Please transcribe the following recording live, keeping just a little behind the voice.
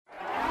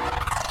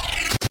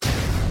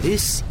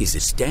This is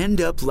a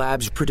Stand Up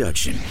Labs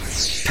production,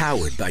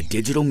 powered by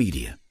digital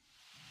media.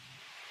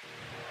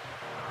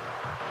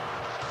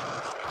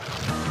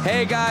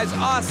 Hey guys,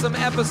 awesome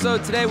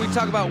episode today. We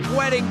talk about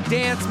wedding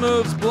dance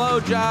moves,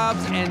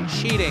 blowjobs, and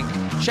cheating.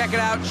 Check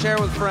it out,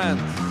 share with friends.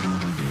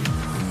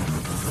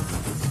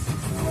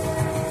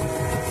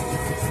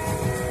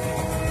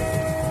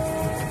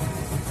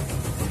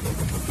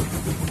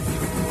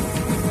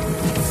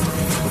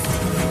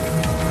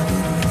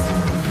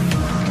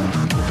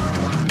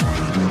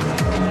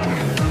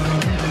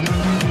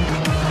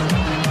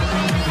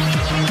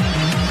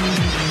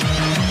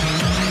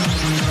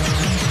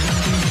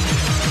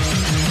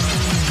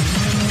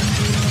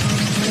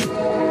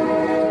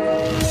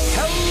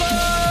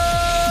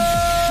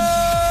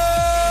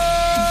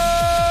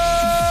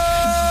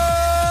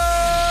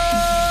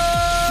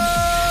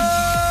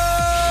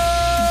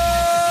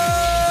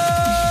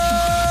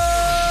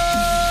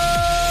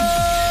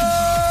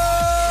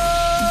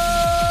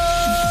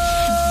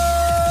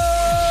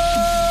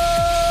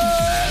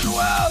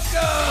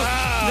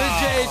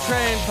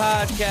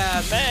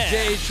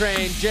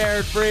 J-Train,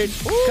 Jared Freed,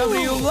 coming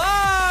to you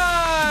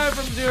live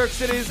from New York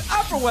City's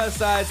Upper West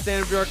Side,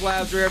 Stand Up New York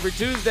Labs. We're every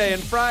Tuesday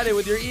and Friday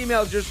with your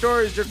emails, your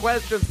stories, your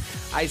questions.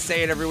 I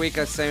say it every week.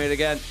 I say it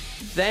again.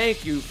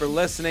 Thank you for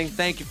listening.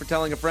 Thank you for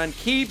telling a friend.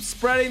 Keep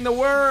spreading the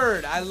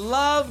word. I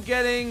love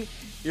getting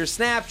your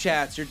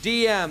Snapchats, your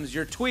DMs,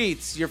 your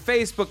tweets, your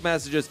Facebook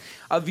messages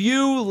of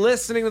you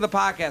listening to the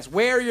podcast,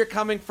 where you're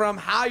coming from,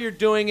 how you're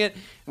doing it,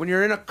 when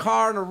you're in a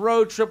car on a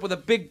road trip with a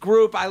big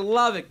group. I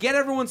love it. Get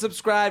everyone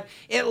subscribed.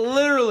 It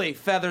literally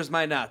feathers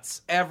my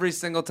nuts every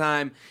single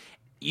time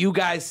you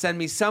guys send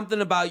me something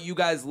about you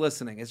guys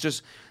listening. It's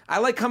just, I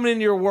like coming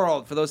into your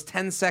world for those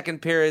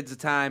 10-second periods of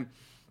time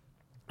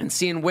and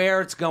seeing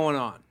where it's going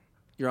on.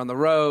 You're on the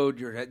road,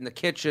 you're in the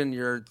kitchen,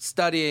 you're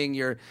studying,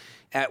 you're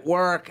at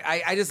work.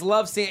 I just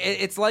love seeing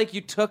it. It's like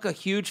you took a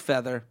huge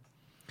feather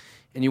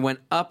and you went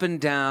up and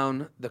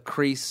down the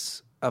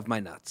crease of my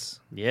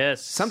nuts.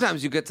 Yes.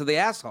 Sometimes you get to the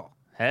asshole.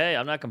 Hey,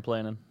 I'm not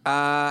complaining.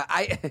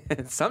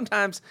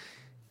 Sometimes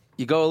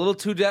you go a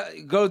little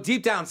go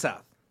deep down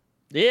south.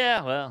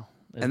 Yeah, well.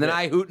 And then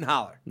I hoot and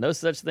holler. No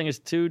such thing as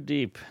too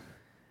deep.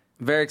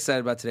 I'm very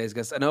excited about today's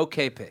guest, an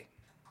OKP.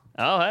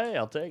 Oh, hey,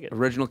 I'll take it.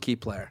 Original key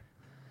player.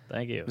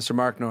 Thank you. Mr.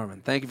 Mark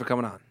Norman, thank you for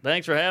coming on.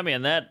 Thanks for having me.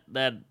 And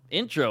that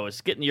intro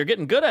is you're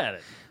getting good at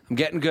it. I'm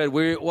getting good.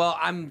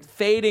 I'm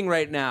fading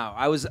right now.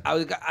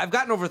 I've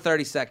gotten over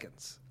 30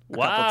 seconds a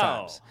couple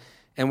times.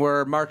 And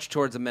we're march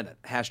towards a minute.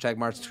 Hashtag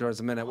march towards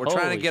a minute. We're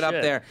trying to get up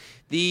there.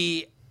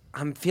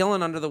 I'm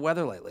feeling under the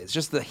weather lately. It's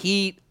just the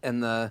heat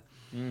and the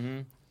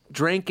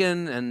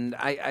drinking, and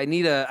I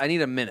need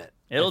a minute.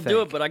 It'll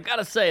do it, but I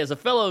gotta say, as a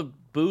fellow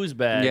booze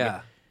bag,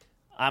 yeah.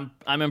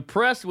 I'm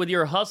impressed with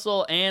your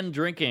hustle and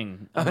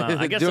drinking.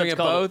 I guess Doing that's it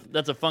called both?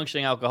 that's a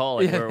functioning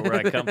alcoholic where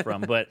I come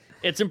from. But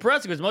it's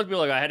impressive because most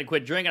people are like, I had to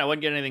quit drinking, I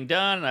wouldn't get anything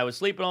done, and I was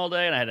sleeping all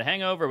day, and I had a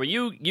hangover. But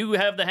you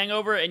have the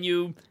hangover, and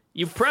you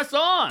press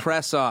on.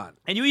 Press on.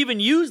 And you even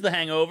use the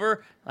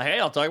hangover. Like, hey,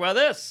 I'll talk about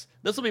this.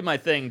 This will be my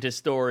thing to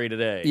story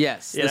today.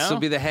 Yes, this will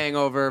be the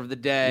hangover of the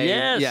day.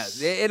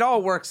 Yes. It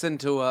all works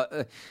into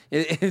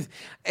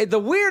the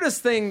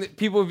weirdest thing that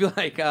people would be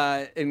like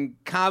in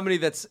comedy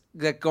that's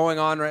going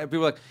on, right?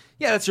 People are like,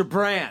 yeah, that's your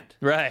brand.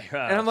 Right.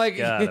 And I'm like,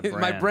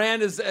 my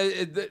brand is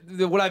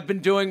what I've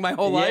been doing my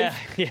whole life.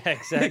 Yeah,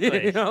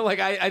 exactly.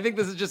 I think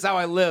this is just how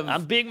I live.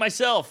 I'm being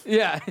myself.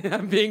 Yeah,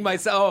 I'm being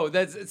myself. Oh,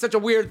 it's such a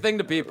weird thing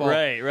to people.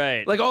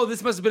 Right. Like, oh,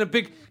 this must have been a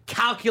big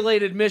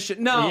calculated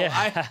mission. No,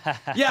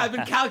 I've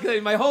been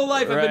calculating my whole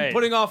life. I've been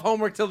putting off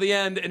homework till the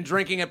end and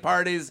drinking at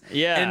parties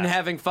and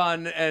having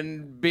fun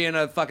and being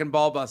a fucking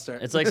ball buster.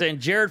 It's like saying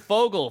Jared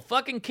Fogle,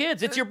 fucking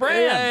kids, it's your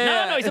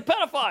brand. No, he's a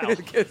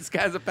pedophile. This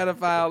guy's a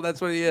pedophile.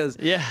 That's what he is.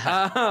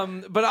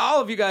 Yeah. But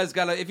all of you guys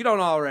gotta, if you don't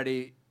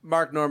already,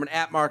 Mark Norman,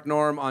 at Mark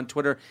Norm on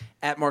Twitter,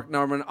 at Mark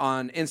Norman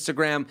on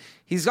Instagram.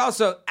 He's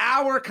also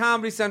our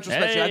Comedy Central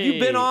special. Have you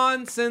been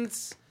on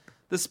since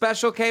the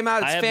special came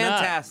out? It's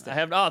fantastic. I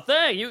have not. Oh,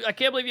 thank you. I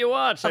can't believe you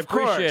watched. I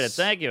appreciate it.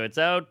 Thank you. It's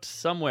out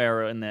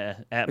somewhere in the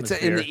atmosphere.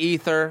 It's in the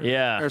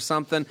ether or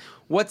something.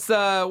 What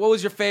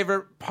was your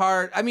favorite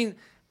part? I mean,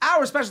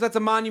 our special, that's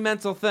a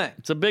monumental thing.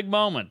 It's a big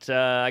moment.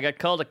 I got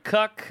called a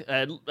cuck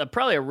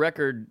probably a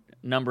record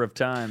number of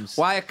times.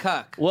 Why a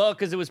cuck? Well,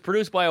 because it was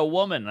produced by a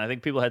woman. I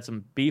think people had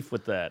some beef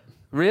with that.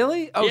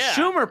 Really? Oh, yeah.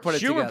 Schumer put it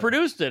together. Schumer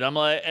produced it. I'm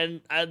like,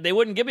 and they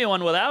wouldn't give me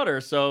one without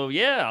her. So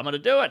yeah, I'm going to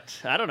do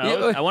it. I don't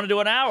know. I want to do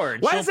an hour.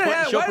 And why does their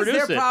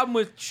problem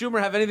with Schumer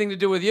have anything to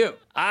do with you?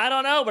 I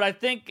don't know, but I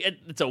think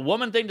it's a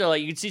woman thing to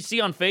like. You can see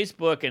on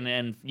Facebook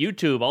and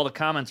YouTube, all the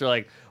comments are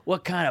like,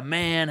 "What kind of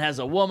man has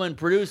a woman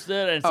produced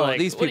it?" And it's like,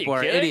 these people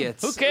are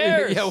idiots. Who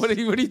cares? Yeah, what are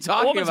you talking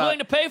about? A woman's willing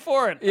to pay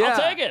for it. Yeah.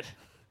 I'll take it.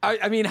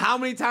 I mean, how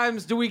many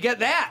times do we get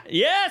that?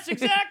 Yes,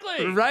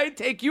 exactly. Right?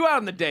 Take you out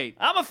on the date.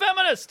 I'm a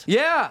feminist.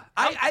 Yeah.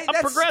 I'm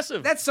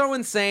progressive. That's so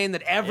insane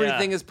that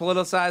everything is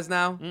politicized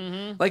now.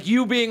 Mm-hmm. Like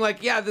you being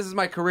like, yeah, this is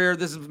my career.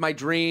 This is my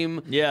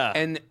dream. Yeah.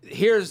 And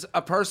here's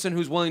a person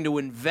who's willing to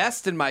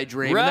invest in my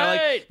dream. Right. And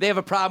they're like, they have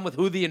a problem with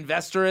who the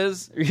investor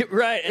is.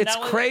 Right. And It's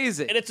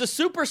crazy. And it's a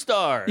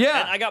superstar.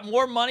 Yeah. And I got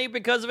more money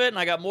because of it, and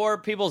I got more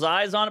people's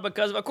eyes on it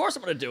because of it. Of course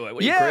I'm going to do it.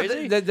 What, Yeah.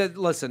 you crazy?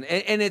 Listen,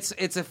 and it's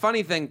a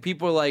funny thing.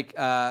 People are like,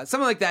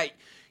 something like that.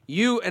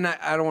 You and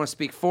I don't want to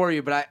speak for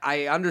you, but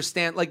I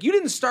understand. Like, you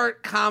didn't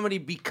start comedy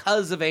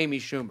because of Amy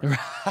Schumer.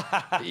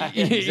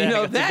 Exactly. You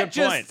know, that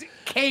just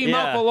came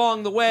up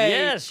along the way.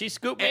 Yes, she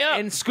scooped me up.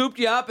 And scooped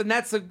you up, and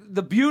that's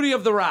the beauty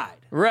of the ride.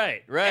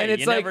 Right. And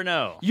it's you like, never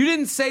know. You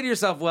didn't say to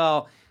yourself,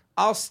 well,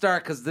 I'll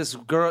start because this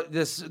girl,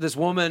 this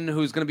woman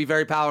who's going to be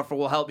very powerful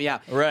will help me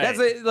out. Right.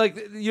 That's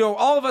like, you know,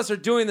 all of us are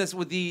doing this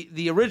with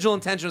the original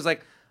intention was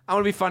like, I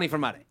want to be funny for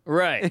money.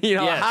 Right. You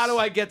know, Yes. how do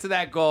I get to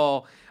that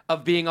goal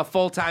of being a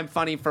full-time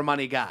funny for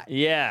money guy?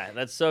 Yeah,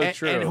 that's so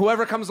true. And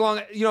whoever comes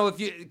along, you know,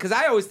 because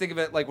I always think of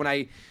it like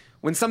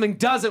when something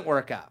doesn't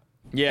work out,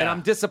 and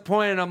I'm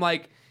disappointed, I'm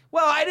like,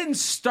 well, I didn't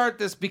start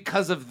this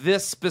because of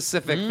this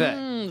specific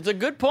thing. It's a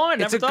good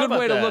point. It's a good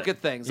way to look at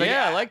things. Like,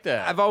 I like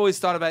that. I've always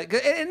thought about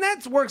it, and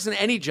that works in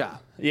any job.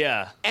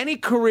 Yeah. Any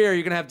career,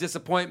 you're gonna have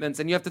disappointments,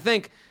 and you have to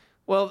think,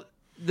 well,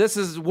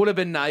 would have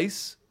been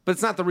nice, but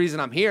it's not the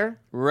reason I'm here.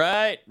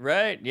 Right.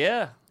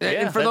 Yeah.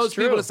 And for that's those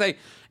true. people to say,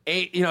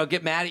 you know,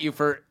 get mad at you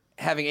for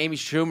having Amy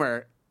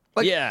Schumer,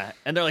 like, yeah,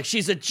 and they're like,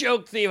 she's a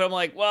joke thief. I'm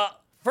like, well,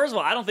 first of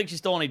all, I don't think she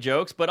stole any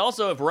jokes, but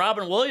also if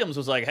Robin Williams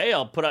was like, hey,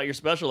 I'll put out your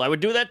special, I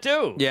would do that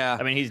too. Yeah.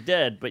 I mean, he's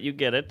dead, but you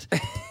get it.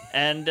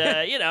 And,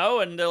 you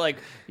know, and they're like,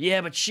 yeah,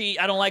 but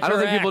I don't like her I don't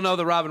think people act. know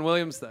the Robin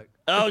Williams thing.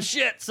 Oh,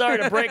 shit, sorry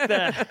to break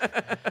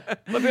that.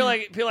 But people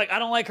like, I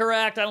don't like her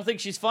act, I don't think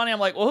she's funny. I'm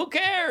like, well, who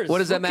cares? What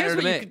does that Who cares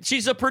matter to what me?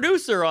 She's a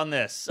producer on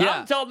this. Yeah.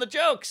 I'm telling the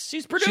jokes.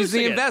 She's producing She's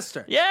the it.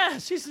 investor. Yeah,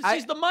 she's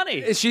the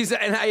money. It's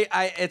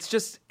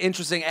just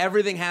interesting.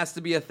 Everything has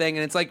to be a thing,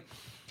 and it's like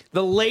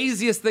the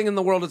laziest thing in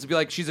the world is to be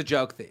like, she's a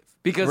joke thief.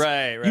 Because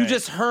Right. you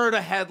just heard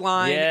a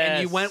headline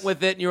and you Yes. went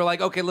with it, and you were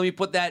like, okay, let me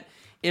put that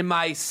in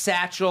my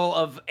satchel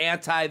of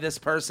anti this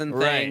person thing.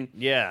 Right,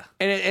 yeah.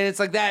 And it's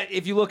like that.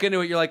 If you look into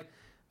it, you're like,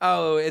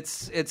 oh,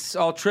 it's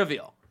all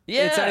trivial.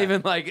 Yeah. It's not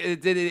even like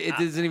it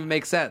doesn't even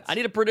make sense. I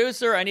need a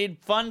producer. I need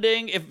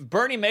funding. If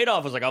Bernie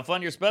Madoff was like, I'll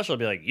fund your special, I'd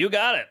be like, you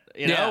got it.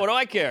 You know, Yeah. what do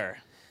I care?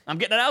 I'm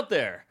getting it out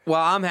there.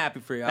 Well, I'm happy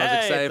for you. I was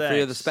Hey, excited for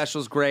you. The thanks.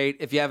 special's great.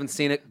 If you haven't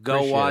seen it, go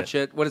Appreciate watch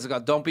it. What is it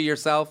called? Don't Be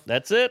Yourself.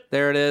 That's it.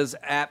 There it is,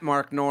 at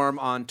Mark Norm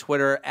on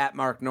Twitter, at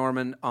Mark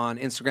Norman on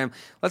Instagram.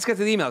 Let's get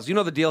to the emails. You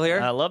know the deal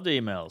here. I love the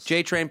emails.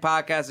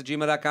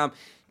 JTrainPodcast@gmail.com.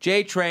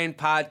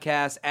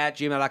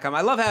 JTrainPodcast@gmail.com.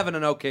 I love having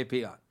an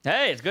OKP on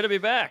Hey, it's good to be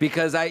back.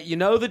 because you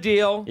know the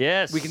deal.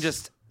 Yes. We can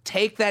just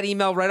take that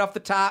email right off the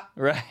top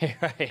right.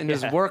 and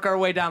just work our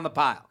way down the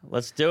pile.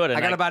 Let's do it. I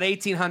got about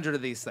 1,800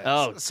 of these things.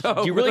 Oh, so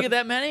do you really get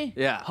that many?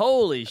 Yeah.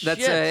 Holy shit.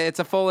 it's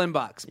a full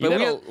inbox. You But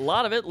we got got a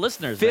lot of it,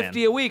 listeners, 50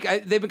 man. a week.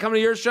 They've been coming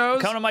to your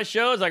shows? Come to my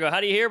shows. I go, how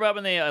do you hear about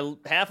me? And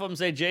half of them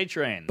say J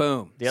Train.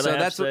 Boom. The other So half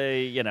that's what-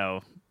 say, you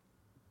know,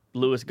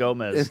 Luis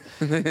Gomez.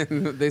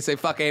 They say,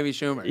 fuck Amy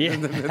Schumer. Yeah.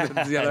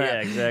 That's the other Yeah,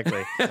 half.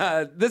 exactly.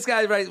 This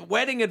guy writes,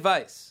 wedding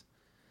advice.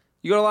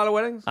 You go to a lot of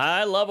weddings?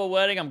 I love a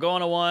wedding. I'm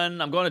going to one.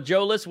 I'm going to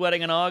Joe List's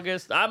wedding in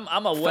August. I'm a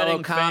Fellow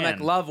wedding comic,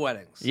 fan. love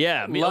weddings.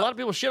 Yeah, I mean, a lot of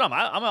people shit on me.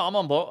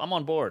 I'm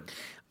on board.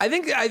 I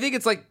think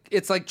it's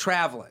like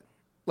traveling.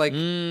 Like Yeah,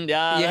 you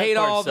that hate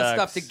part all the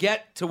sucks. stuff to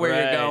get to where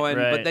Right, you're going,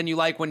 but right. then you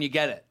like when you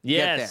get it.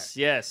 Yes, get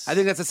there. yes. I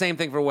think that's the same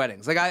thing for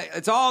weddings. Like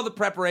it's all the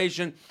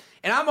preparation,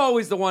 and I'm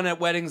always the one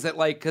at weddings that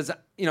because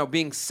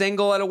being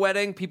single at a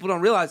wedding, people don't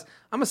realize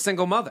I'm a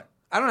single mother.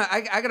 I don't know.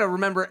 I got to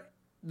remember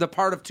the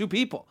part of two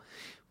people.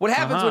 What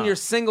happens when you're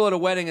single at a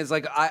wedding is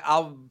like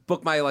I'll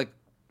book my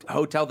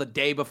hotel the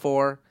day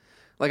before.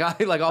 Like I'll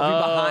be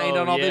behind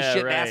on all this yeah,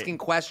 shit right. and asking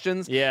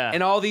questions. Yeah.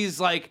 And all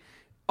these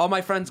all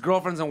my friends'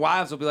 girlfriends and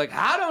wives will be like,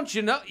 how don't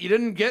you know? You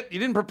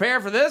didn't prepare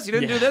for this? You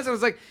didn't do this? And I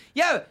was like,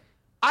 yeah,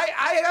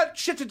 I got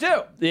shit to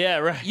do. Yeah,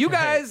 right. You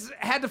right. guys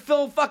had to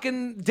fill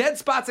fucking dead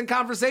spots in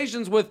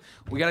conversations with,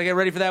 we got to get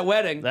ready for that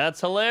wedding. That's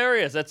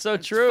hilarious. That's so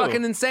true.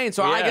 Fucking insane.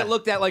 So I Yeah. get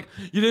looked at like,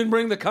 you didn't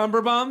bring the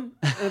cumberbum?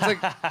 And it's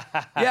like,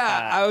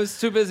 yeah, I was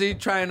too busy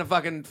trying to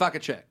fucking fuck a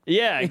chick.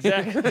 Yeah,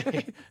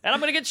 exactly. And I'm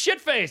going to get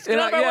shit-faced. Get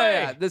out of my way.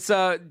 Yeah. This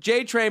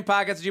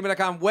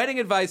JTrainPodcast@gmail.com. Wedding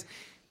advice.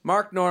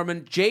 Mark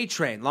Norman,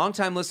 JTrain,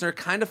 longtime listener,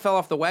 kind of fell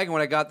off the wagon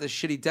when I got this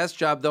shitty desk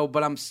job, though,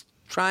 but I'm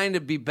trying to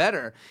be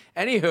better.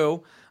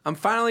 Anywho, I'm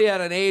finally at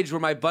an age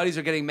where my buddies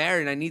are getting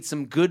married, and I need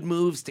some good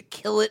moves to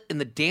kill it in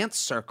the dance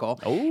circle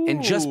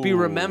and just be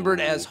remembered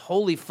as,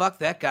 holy fuck,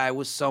 that guy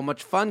was so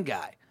much fun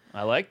guy.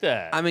 I like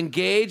that. I'm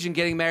engaged and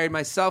getting married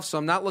myself, so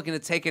I'm not looking to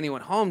take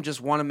anyone home, just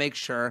want to make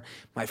sure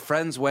my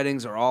friends'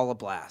 weddings are all a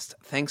blast.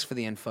 Thanks for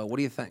the info. What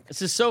do you think?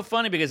 This is so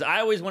funny because I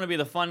always want to be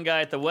the fun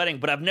guy at the wedding,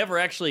 but I've never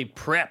actually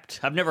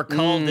prepped. I've never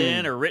called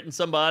in or written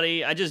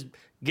somebody. I just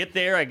get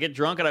there, I get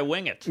drunk, and I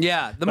wing it.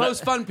 Yeah, the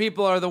most fun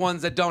people are the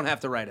ones that don't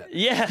have to write it.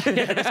 Yeah,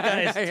 this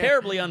guy is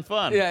terribly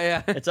unfun.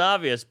 Yeah. It's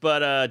obvious,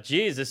 but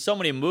geez, there's so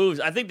many moves.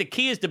 I think the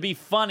key is to be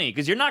funny,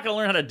 because you're not going to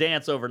learn how to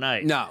dance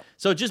overnight. No.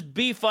 So just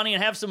be funny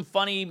and have some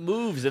funny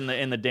moves in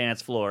the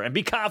dance floor, and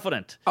be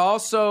confident.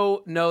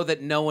 Also, know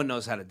that no one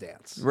knows how to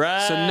dance.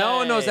 Right. So no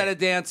one knows how to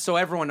dance, so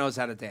everyone knows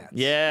how to dance.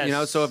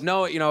 Yes. So if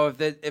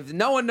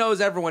no one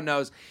knows, everyone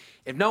knows.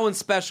 If no one's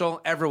special,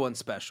 everyone's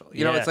special.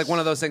 It's like one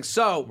of those things.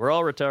 So We're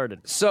all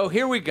retarded. So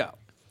here we go.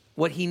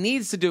 What he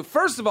needs to do,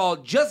 first of all,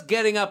 just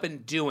getting up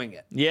and doing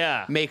it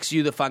makes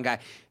you the fun guy.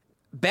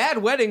 Bad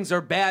weddings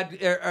are bad.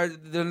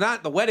 They're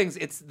not the weddings.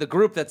 It's the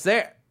group that's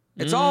there.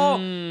 It's all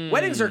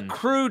weddings are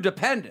crew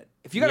dependent.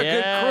 If you got a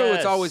good crew,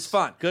 it's always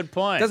fun. Good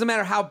point. Doesn't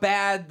matter how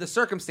bad the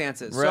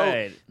circumstances.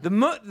 Right. So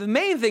the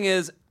main thing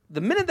is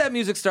the minute that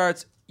music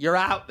starts, you're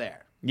out there.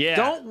 Yeah.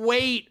 Don't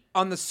wait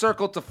on the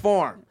circle to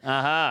form.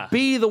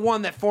 Be the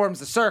one that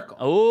forms the circle.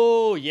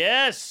 Oh,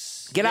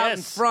 yes. Get out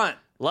in front.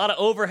 A lot of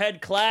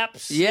overhead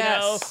claps.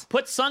 Yes.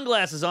 Put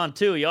sunglasses on,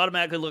 too. You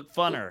automatically look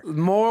funner.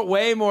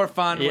 Way more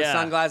fun with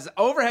sunglasses.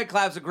 Overhead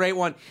clap's a great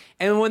one.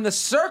 And when the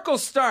circle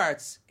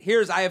starts,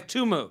 I have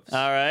 2 moves.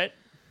 All right.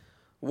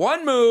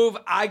 One move,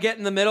 I get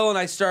in the middle and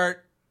I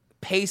start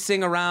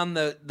pacing around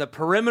the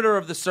perimeter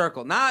of the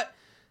circle.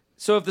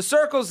 So if the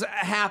circle's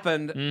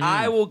happened,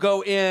 I will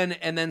go in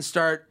and then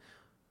start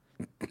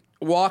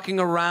walking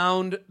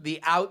around the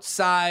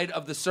outside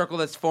of the circle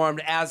that's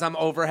formed as I'm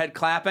overhead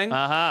clapping.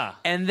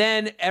 And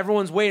then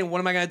everyone's waiting. What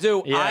am I going to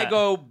do? Yeah. I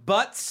go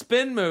butt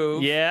spin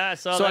move. Yeah, I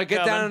saw that. So I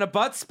get down in a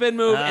butt spin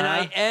move and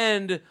I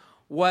end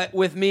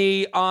with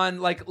me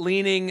on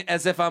leaning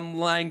as if I'm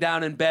lying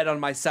down in bed on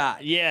my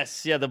side.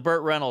 Yes, the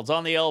Burt Reynolds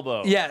on the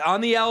elbow. Yeah,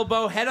 on the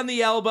elbow, head on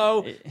the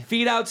elbow,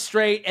 feet out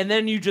straight, and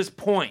then you just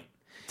point.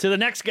 To the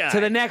next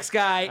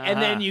guy.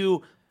 And then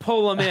you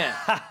pull him in.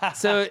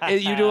 So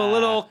you do a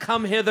little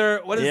come hither.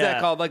 What is that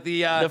called? Like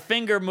the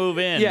finger move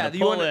in. Yeah, the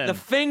pull in. The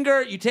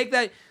finger. You take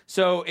that.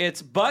 So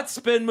it's butt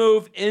spin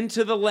move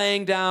into the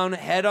laying down,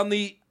 head on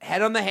the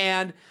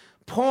hand,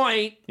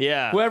 point.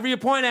 Yeah. Whoever you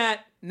point at,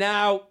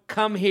 now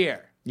come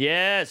here.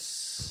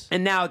 Yes.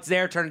 And now it's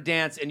their turn to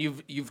dance, and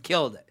you've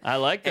killed it. I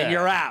like that. And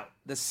you're out.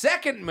 The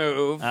second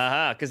move.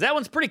 Because that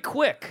one's pretty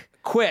quick.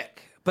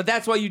 But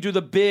that's why you do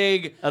the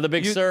big...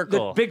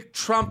 circle. The big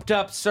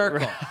trumped-up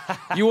circle.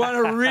 You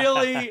want to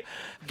really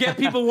get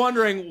people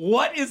wondering,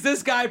 what is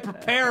this guy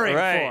preparing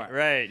for?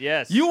 Right,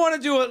 yes. You want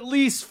to do at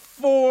least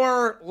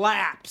 4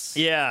 laps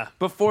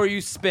before you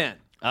spin.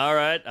 All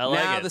right, I like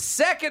it. Now, the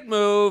second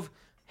move,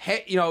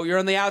 you're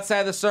on the outside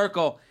of the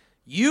circle.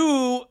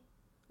 The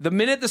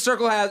minute the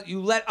circle has, you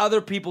let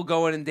other people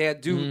go in and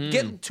dance.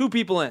 Get 2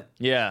 people in.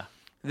 Yeah.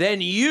 Then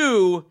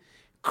you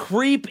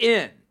creep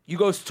in. You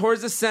go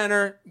towards the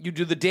center, you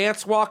do the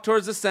dance walk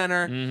towards the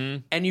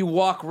center, and you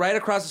walk right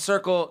across the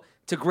circle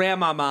to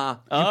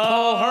Grandmama. You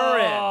pull her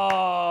in.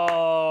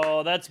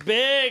 Oh, that's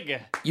big.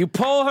 You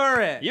pull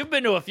her in. You've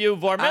been to a few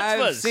bar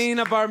mitzvahs. I've seen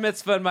a bar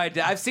mitzvah in my day.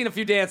 I've seen a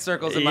few dance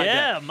circles in my day.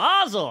 Yeah,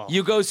 mazel.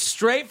 You go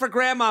straight for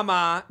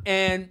Grandmama,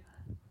 and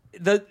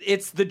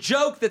it's the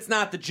joke that's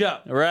not the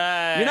joke.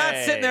 Right. You're not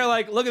sitting there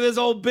like, look at this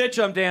old bitch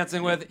I'm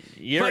dancing with.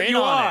 You're but in you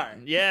on are.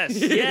 it. Yes,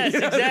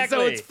 exactly.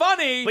 So it's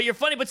funny. But you're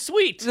funny, but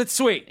sweet. It's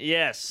sweet.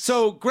 Yes.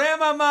 So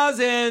Grandmama's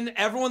in.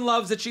 Everyone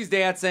loves that she's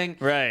dancing.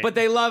 Right. But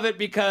they love it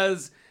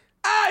because,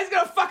 he's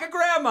going to fuck a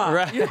grandma.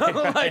 Right.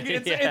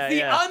 It's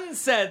the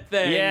unsaid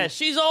thing. Yeah,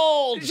 she's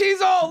old.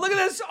 She's old. Look at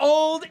this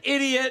old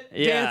idiot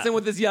dancing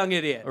with this young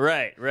idiot.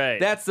 Right.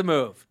 That's the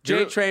move.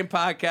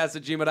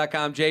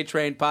 JTrainPodcast@gmail.com.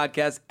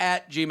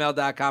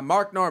 JTrainPodcast@gmail.com.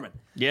 Mark Norman.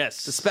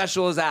 Yes. The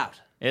special is out.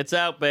 It's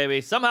out,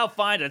 baby. Somehow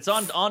find it. It's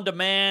on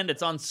demand.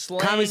 It's on Sling.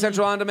 Comedy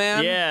Central On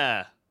Demand?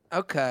 Yeah.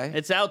 Okay.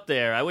 It's out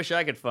there. I wish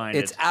I could find it.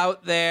 It's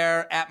out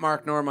there at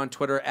Mark Norman on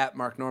Twitter, at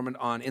Mark Norman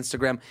on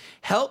Instagram.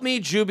 Help me,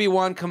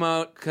 Juby1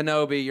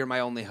 Kenobi. You're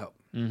my only hope.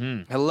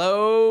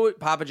 Hello,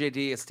 Papa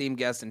JD, esteemed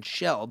guest, and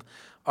Shelb,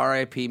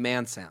 R.I.P.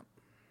 Mansam.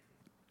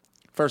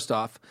 First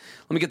off,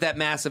 let me get that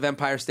massive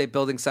Empire State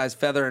Building size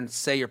feather and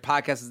say your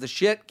podcast is the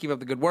shit. Keep up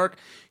the good work.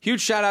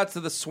 Huge shout out to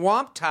the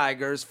Swamp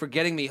Tigers for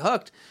getting me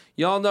hooked.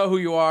 You all know who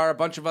you are. A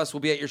bunch of us will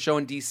be at your show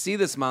in D.C.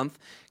 this month.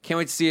 Can't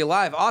wait to see you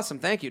live. Awesome.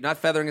 Thank you. Not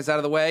feathering is out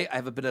of the way. I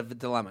have a bit of a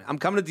dilemma. I'm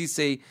coming to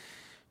D.C.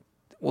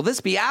 Will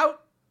this be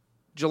out?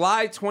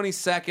 July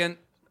 22nd,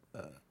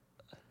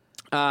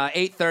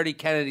 8:30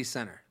 Kennedy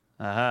Center.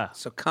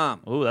 So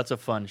come. Ooh, that's a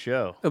fun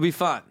show. It'll be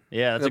fun.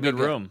 Yeah, that's a good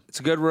room.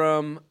 It's a good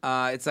room.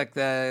 It's like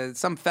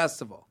some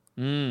festival.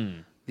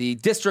 The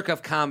District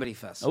of Comedy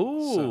Festival.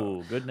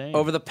 Ooh, good name.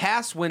 Over the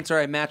past winter,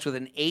 I matched with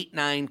an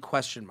 8-9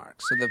 question mark.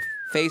 So the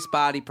face,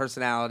 body,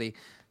 personality.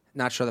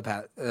 Not sure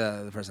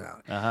the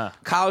personality.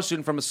 College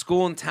student from a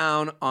school in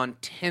town on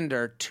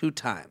Tinder 2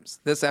 times.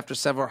 This after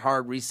several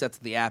hard resets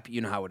of the app.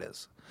 You know how it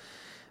is.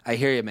 I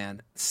hear you,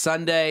 man.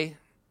 Sunday,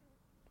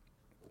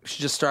 we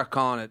should just start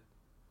calling it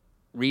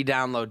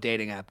re-download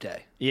dating app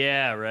day.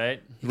 Yeah,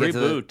 right.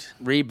 Reboot.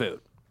 Reboot.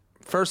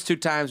 First 2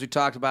 times we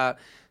talked about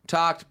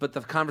talked, but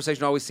the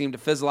conversation always seemed to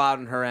fizzle out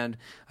on her end.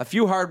 A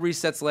few hard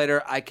resets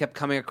later, I kept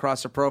coming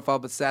across her profile,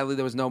 but sadly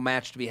there was no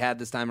match to be had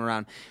this time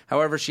around.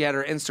 However, she had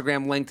her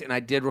Instagram linked, and I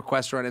did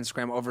request her on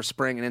Instagram over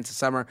spring and into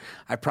summer.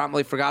 I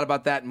promptly forgot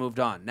about that and moved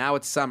on. Now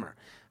it's summer.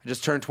 I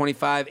just turned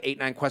 25,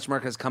 89 question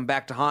mark has come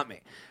back to haunt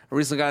me. I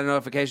recently got a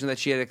notification that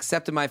she had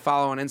accepted my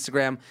follow on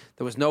Instagram.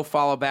 There was no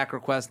follow back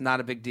request, not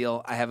a big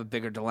deal. I have a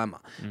bigger dilemma.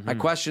 My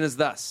question is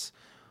thus.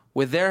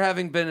 With there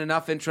having been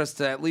enough interest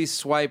to at least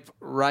swipe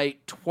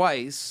right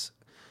twice,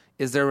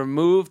 is there a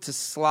move to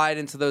slide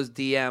into those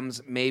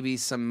DMs, maybe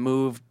some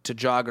move to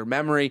jog her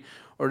memory,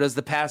 or does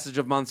the passage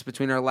of months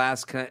between our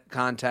last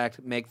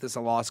contact make this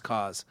a lost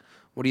cause?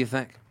 What do you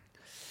think?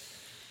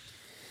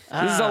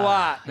 This is a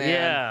lot,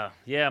 man.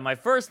 Yeah. My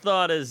first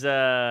thought is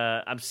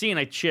I'm seeing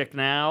a chick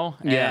now,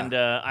 and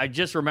I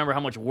just remember how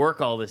much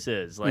work all this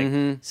is.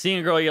 Like seeing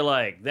a girl you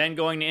like, then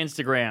going to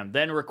Instagram,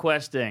 then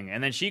requesting,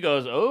 and then she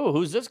goes, "Oh,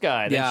 who's this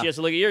guy?" Then she has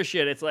to look at your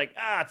shit. It's like,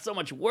 it's so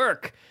much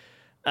work.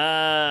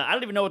 I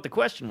don't even know what the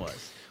question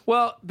was.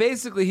 Well,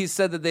 basically, he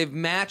said that they've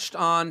matched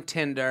on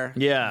Tinder.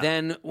 Yeah.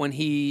 Then when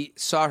he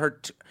saw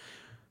her,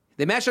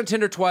 they matched on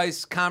Tinder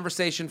twice.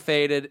 Conversation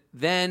faded.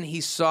 Then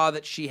he saw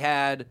that she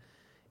had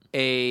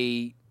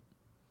her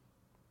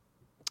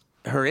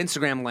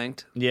Instagram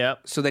linked. Yep.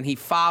 So then he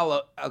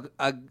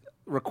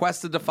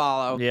requested to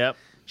follow. Yep.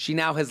 She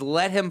now has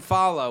let him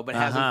follow, but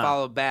hasn't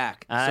followed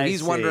back. So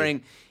he's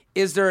wondering,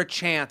 is there a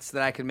chance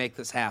that I can make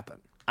this happen?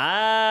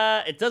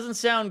 It doesn't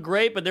sound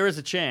great, but there is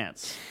a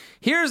chance.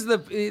 There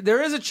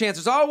is a chance.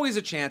 There's always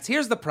a chance.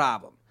 Here's the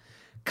problem.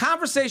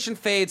 Conversation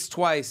fades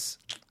twice.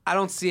 I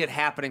don't see it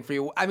happening for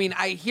you. I mean,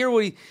 I hear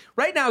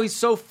right now he's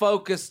so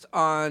focused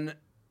on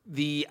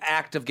the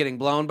act of getting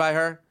blown by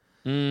her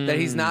that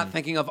he's not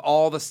thinking of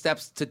all the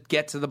steps to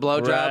get to the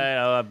blowjob.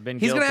 Right, I've been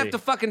He's guilty. going to have to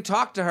fucking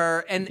talk to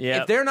her, and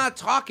if they're not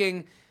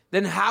talking,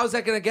 then how's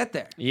that going to get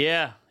there?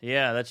 Yeah,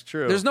 that's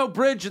true. There's no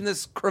bridge in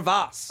this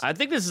crevasse. I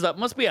think this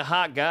must be a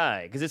hot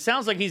guy, because it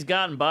sounds like he's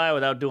gotten by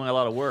without doing a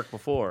lot of work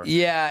before.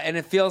 Yeah, and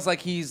it feels like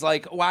he's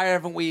like, why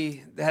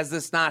has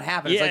this not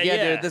happened? It's like,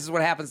 dude, this is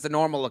what happens to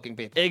normal-looking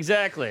people.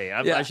 Exactly.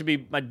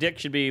 My dick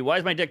should be, why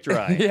is my dick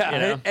dry? Yeah, you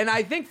know? And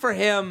I think for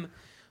him,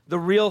 the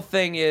real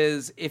thing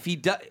is if he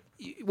does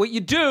what you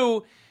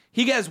do,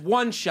 he gets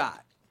one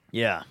shot.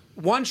 Yeah.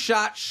 One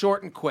shot,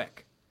 short and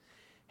quick.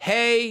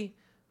 Hey,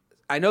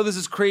 I know this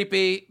is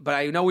creepy, but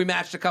I know we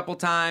matched a couple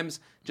times.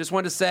 Just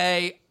wanted to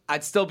say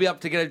I'd still be up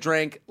to get a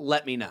drink.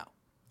 Let me know.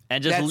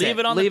 And just leave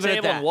it on the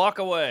table and walk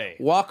away.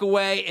 Walk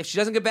away. If she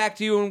doesn't get back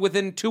to you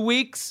within 2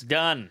 weeks,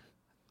 done.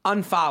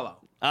 Unfollow.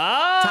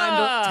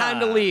 Time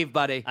to leave,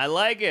 buddy. I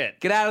like it.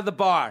 Get out of the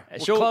bar.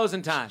 It's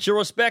closing time. She'll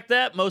respect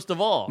that most of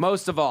all.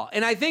 Most of all.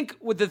 And I think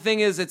what the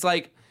thing is, it's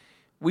like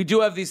we do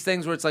have these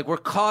things where it's like we're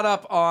caught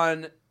up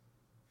on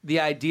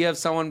the idea of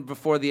someone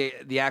before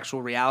the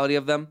actual reality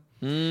of them.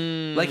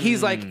 Like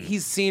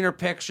he's seen her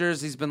pictures.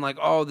 He's been like,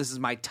 oh, this is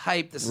my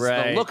type. This is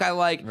the look I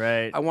like.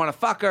 Right. I want to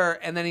fuck her.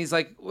 And then he's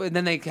like, and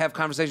then they have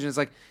conversations. It's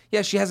like,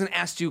 yeah, she hasn't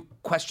asked you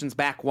questions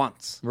back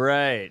once.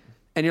 Right.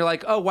 And you're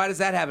like, oh, why does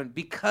that happen?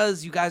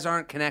 Because you guys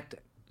aren't connected.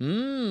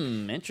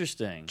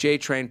 Interesting.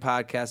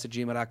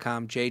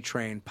 JTrainPodcast@gmail.com.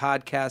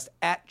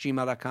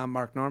 JTrainPodcast@gmail.com.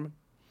 Mark Norman.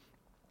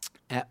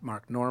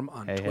 @MarkNorm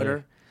on Twitter.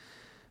 Hey.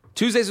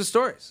 Tuesdays with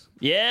Stories.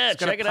 Yeah,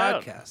 check it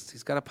out.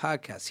 He's got a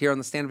podcast here on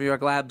the Stand Up New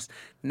York Labs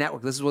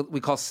network. This is what we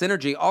call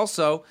Synergy.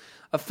 Also,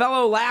 a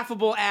fellow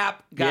Laughable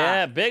app guy.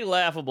 Yeah, big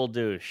Laughable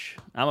douche.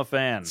 I'm a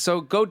fan.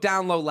 So go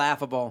download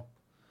Laughable.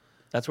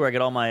 That's where I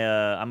get all my,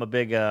 I'm a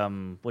big,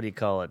 what do you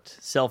call it?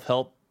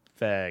 Self-help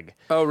fag.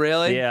 Oh,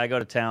 really? Yeah, I go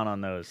to town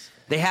on those.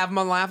 They have them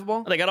on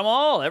Laughable? They got them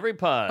all, every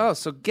pod. Oh,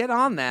 so get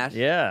on that.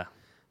 Yeah.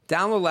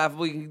 Download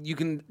Laughable. You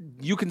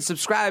can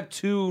subscribe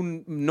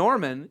to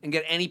Norman and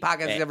get any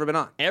podcast he's ever been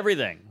on.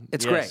 Everything.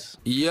 It's great.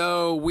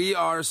 Yo, we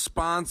are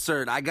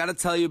sponsored. I got to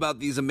tell you about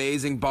these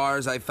amazing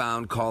bars I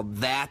found called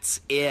That's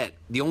It.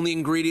 The only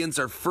ingredients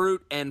are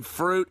fruit, and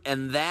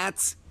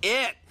that's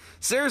it.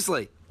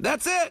 Seriously,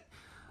 that's it.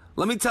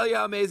 Let me tell you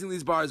how amazing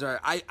these bars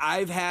are.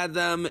 I've had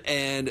them,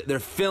 and they're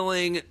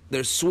filling,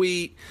 they're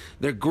sweet,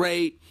 they're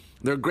great,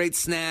 they're a great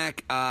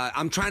snack.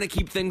 I'm trying to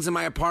keep things in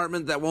my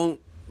apartment that won't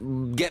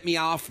get me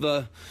off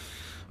the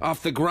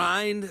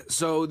grind,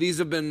 so these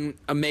have been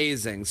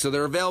amazing. So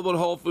they're available at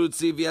Whole Foods,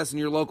 CVS, and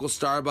your local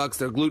Starbucks.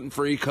 They're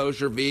gluten-free,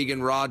 kosher,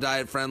 vegan, raw,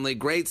 diet-friendly.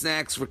 Great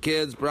snacks for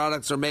kids.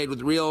 Products are made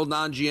with real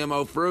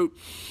non-GMO fruit.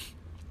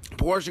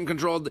 Portion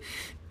controlled.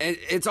 And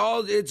it's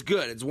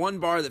good. It's one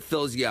bar that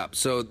fills you up.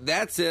 So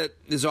That's It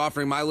is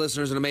offering my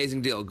listeners an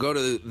amazing deal. Go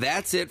to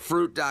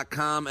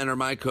that'sitfruit.com, enter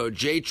my code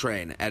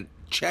JTRAIN at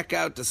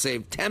checkout to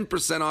save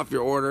 10% off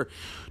your order.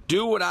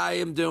 Do what I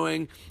am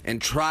doing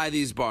and try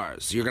these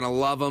bars. You're going to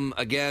love them.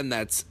 Again,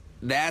 that's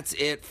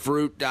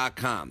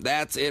itfruit.com.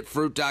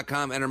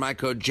 That'sitfruit.com. Enter my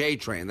code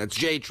JTRAIN. That's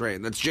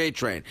JTRAIN. That's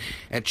JTRAIN.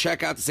 At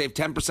checkout to save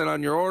 10%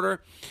 on your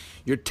order.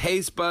 Your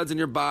taste buds and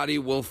your body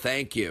will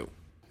thank you.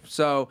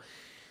 So,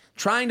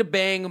 trying to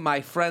bang my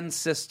friend's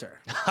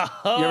sister. You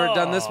ever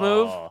done this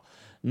move?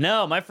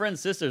 No, my friend's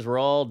sisters were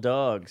all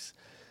dogs.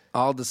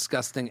 All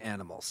disgusting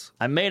animals.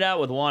 I made out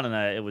with one, and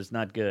it was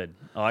not good.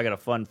 Oh, I got a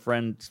fun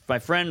friend. My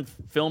friend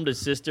filmed his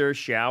sister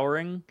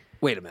showering.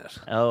 Wait a minute.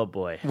 Oh,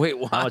 boy. Wait,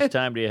 what? How much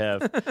time do you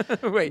have?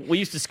 Wait. We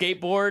used to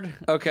skateboard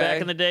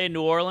back in the day in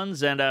New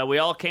Orleans, and we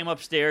all came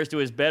upstairs to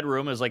his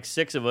bedroom. It was like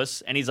 6 of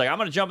us, and he's like, I'm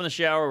going to jump in the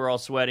shower. We're all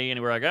sweaty, and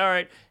we're like, all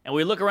right. And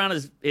we look around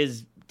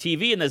his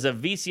TV, and there's a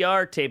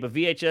VCR tape, a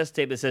VHS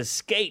tape that says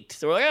skate.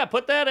 So we're like, yeah,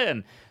 put that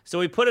in. So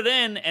we put it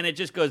in, and it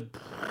just goes,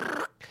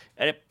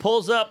 and it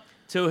pulls up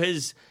to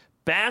his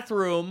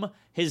bathroom,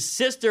 his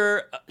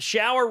sister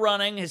shower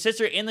running, his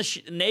sister in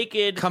the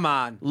naked. Come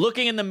on.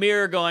 Looking in the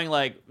mirror going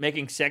like,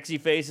 making sexy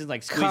faces,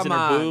 like squeezing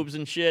her boobs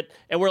and shit.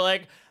 And we're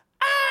like,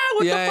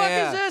 what the fuck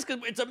is this?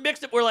 Because it's a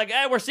mixed up. We're like,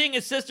 we're seeing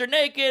his sister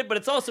naked, but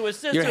it's also his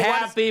sister. You're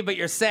happy, but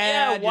you're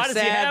sad. Yeah, why you're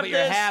does he sad, have but this?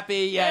 you're happy.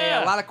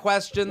 Yeah. A lot of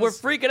questions. We're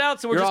freaking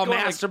out, so we're You're just all going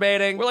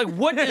masturbating. We're like,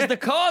 what is the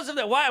cause of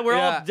that? Why? We're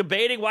Yeah. all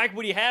debating. Why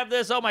would he have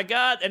this? Oh my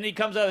god! And he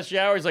comes out of the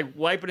shower. He's like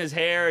wiping his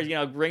hair.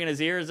 Wringing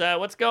his ears out.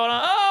 What's going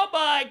on? Oh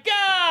my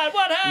god!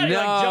 What happened? He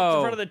like jumps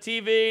in front of the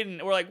TV,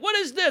 and we're like, what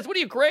is this? What are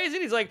you crazy?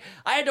 And he's like,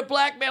 I had to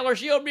blackmail her.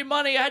 She owed me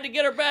money. I had to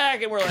get her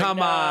back. And we're like, Come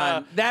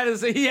on. That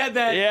is, he had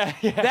that.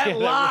 That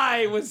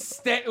lie was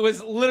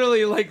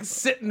literally like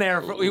sitting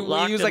there. We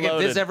Locked use and like, if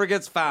this loaded. ever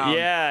gets found.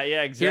 Yeah,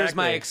 exactly. Here's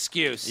my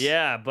excuse.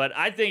 Yeah, but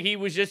I think he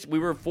was we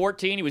were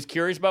 14. He was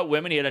curious about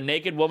women. He had a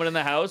naked woman in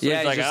the house. So Yeah,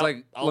 he's like, just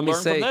I'll let me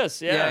learn say. from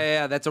this.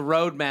 Yeah. That's a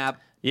roadmap.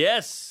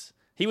 Yes.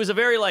 He was a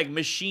very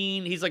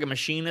machine. He's like a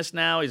machinist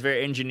now. He's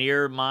very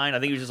engineer mind. I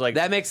think he was just like,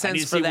 That makes I need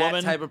sense to for see that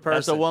woman. type of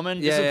That's a person. woman.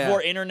 Yeah, This is yeah.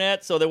 before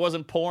internet, so there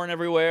wasn't porn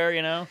everywhere.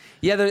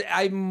 Yeah,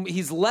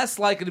 he's less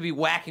likely to be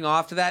whacking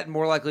off to that and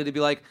more likely to be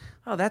like,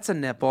 oh, that's a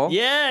nipple.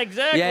 Yeah,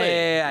 exactly.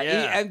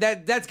 Yeah. And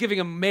that's giving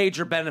him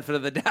major benefit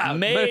of the doubt.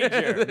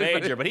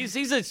 Major. But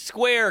he's a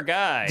square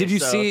guy. Did you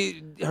so-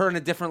 see her in a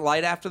different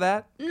light after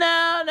that?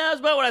 No, it's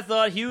about what I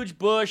thought. Huge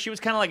bush. She was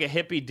kind of like a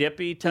hippy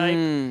dippy type,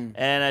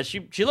 and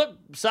she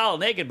looked solid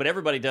naked, but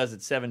everybody does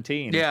at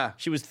 17. Yeah.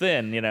 she was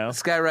thin.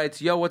 This guy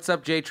writes, yo, what's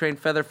up, J-Train,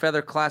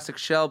 Feather, classic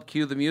Shelb,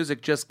 cue the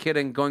music, just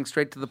kidding, going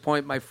straight to the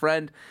point. My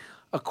friend,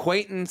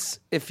 acquaintance,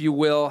 if you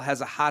will,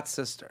 has a hot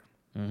sister.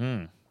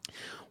 Mm-hmm.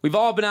 We've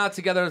all been out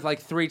together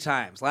like 3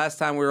 times. Last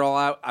time we were all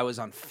out, I was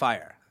on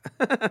fire.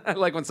 I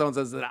like when someone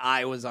says that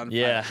I was on fire.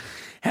 Yeah.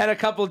 Had a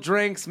couple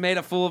drinks, made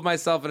a fool of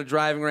myself at a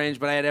driving range,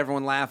 but I had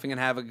everyone laughing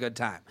and having a good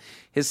time.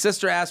 His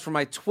sister asked for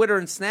my Twitter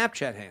and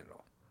Snapchat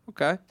handle.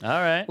 Okay. All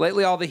right.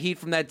 Lately, all the heat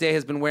from that day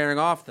has been wearing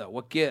off, though.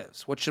 What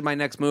gives? What should my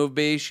next move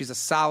be? She's a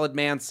solid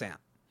man, Sam.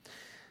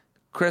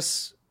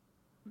 Chris,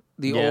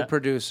 the old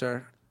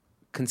producer,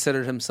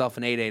 considered himself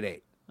an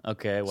 888.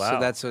 Okay. Wow. So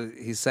that's what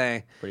he's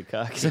saying. pretty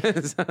cocky.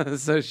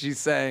 So he's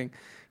saying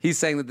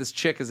that this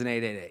chick is an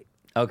 888.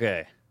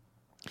 Okay.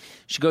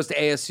 She goes to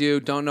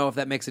ASU. Don't know if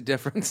that makes a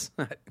difference.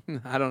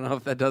 I don't know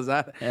if that does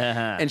that.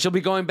 Uh-huh. And she'll be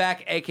going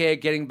back, a.k.a.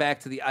 getting back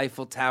to the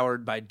Eiffel Tower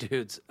by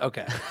dudes.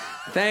 Okay.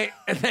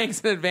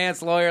 Thanks in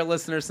advance, lawyer,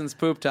 listener, since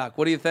Poop Talk.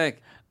 What do you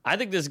think? I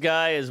think this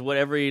guy is what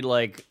every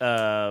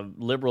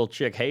liberal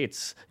chick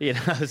hates.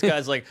 This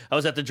guy's like, I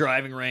was at the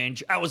driving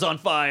range, I was on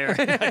fire.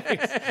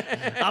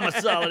 I'm a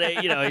solid 8.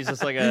 He's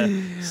just like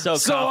so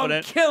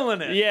confident. I'm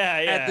killing it.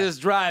 Yeah. At this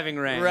driving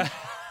range. Right.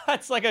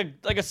 It's like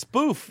a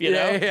spoof, you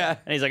know? Yeah.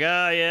 And he's like,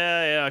 oh,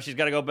 yeah, she's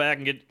got to go back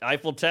and get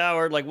Eiffel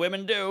Towered like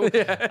women do.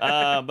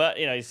 But,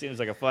 he seems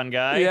like a fun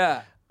guy.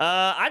 Yeah.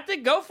 I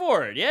think go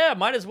for it. Yeah,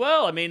 might as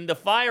well. I mean, the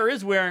fire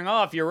is wearing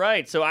off. You're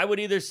right. So I would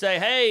either say,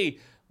 hey,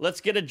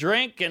 let's get a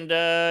drink and,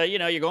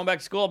 you're going back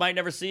to school. I might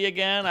never see you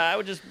again. I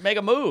would just make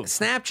a move.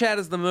 Snapchat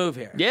is the move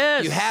here.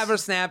 Yes. You have her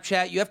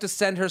Snapchat. You have to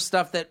send her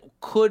stuff that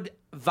could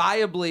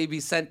viably be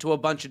sent to a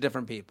bunch of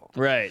different people.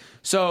 Right.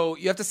 So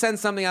you have to send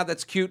something out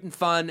that's cute and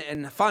fun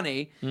and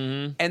funny.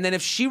 Mm-hmm. And then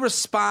if she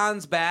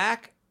responds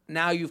back,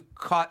 now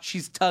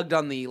she's tugged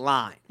on the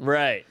line.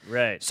 Right.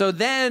 So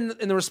then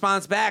in the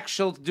response back,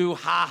 she'll do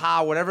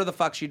ha-ha, whatever the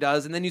fuck she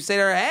does. And then you say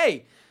to her,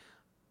 hey,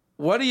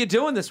 what are you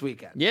doing this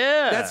weekend?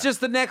 Yeah. That's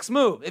just the next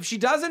move. If she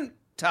doesn't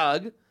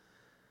tug,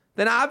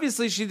 then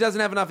obviously she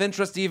doesn't have enough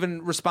interest to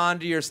even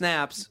respond to your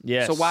snaps.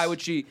 Yes. So why would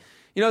she?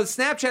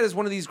 Snapchat is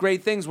one of these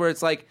great things where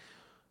it's like,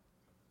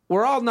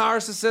 we're all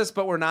narcissists,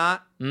 but we're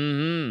not.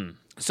 Mm-hmm.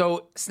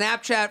 So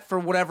Snapchat, for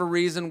whatever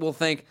reason, will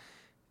think,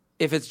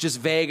 if it's just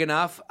vague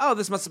enough, oh,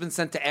 this must have been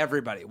sent to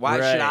everybody. Why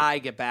should I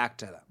get back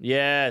to them?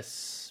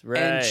 Yes. Right.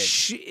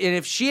 And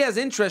if she has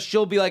interest,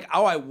 she'll be like,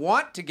 oh, I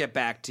want to get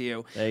back to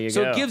you. There you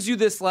so go. it gives you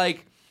this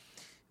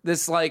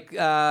it's like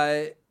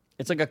a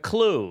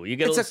clue. You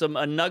get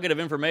a nugget of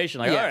information.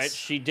 Like, Yes. all right,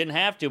 she didn't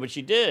have to, but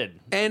she did.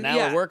 and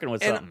now we're working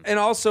with something. And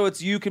also,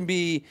 it's you can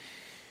be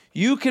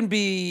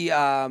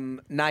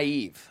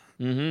naive.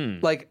 Mm-hmm.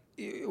 Like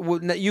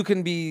you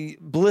can be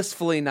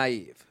blissfully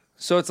naive.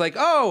 So it's like,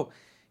 oh,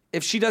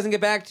 if she doesn't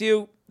get back to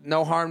you,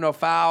 no harm, no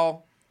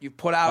foul. You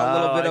put out a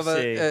little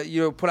bit of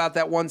you put out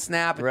that one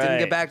snap. It didn't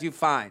get back to you.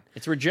 Fine.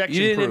 It's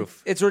rejection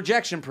proof. It's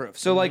rejection proof.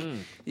 So like,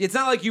 it's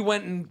not like you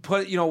went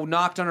and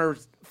knocked on her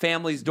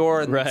family's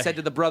door and said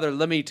to the brother,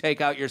 "Let me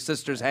take out your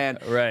sister's hand."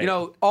 Right.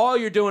 All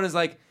you're doing is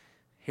like,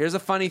 here's a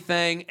funny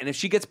thing, and if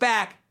she gets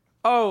back,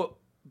 oh,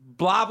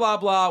 blah, blah,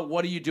 blah,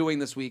 what are you doing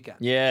this weekend?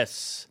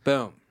 Yes.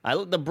 Boom.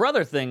 The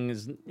brother thing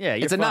is, you're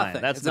It's a fine.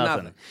 nothing. That's it's a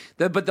nothing.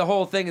 But the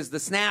whole thing is the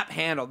snap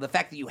handle, the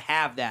fact that you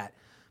have that,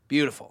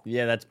 beautiful.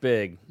 Yeah, that's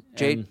big.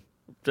 Jay-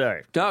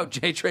 Sorry. No,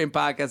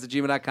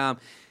 jtrainpodcast@gmail.com.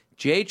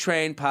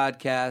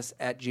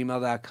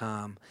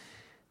 jtrainpodcast@gmail.com.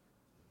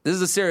 This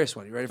is a serious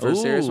one. You ready for a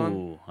serious one?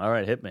 Ooh, all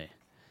right, hit me.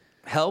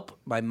 Help,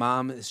 my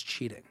mom is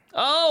cheating.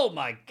 Oh,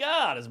 my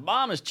God. His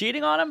mom is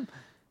cheating on him?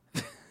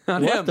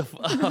 On What him. the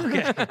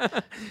Okay.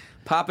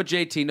 Papa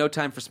JT, no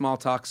time for small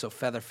talk, so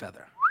feather.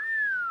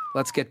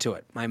 Let's get to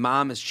it. My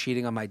mom is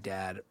cheating on my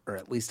dad, or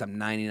at least I'm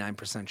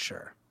 99%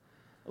 sure.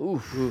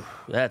 Oof.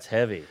 That's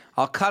heavy.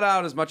 I'll cut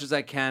out as much as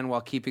I can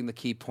while keeping the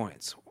key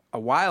points. A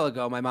while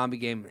ago, my mom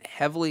began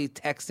heavily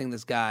texting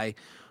this guy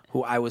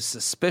who I was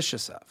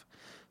suspicious of.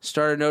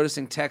 Started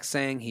noticing texts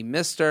saying he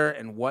missed her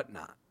and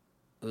whatnot.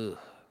 Ugh.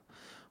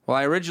 While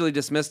I originally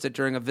dismissed it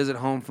during a visit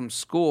home from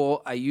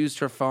school, I used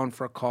her phone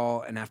for a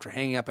call, and after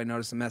hanging up, I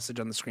noticed a message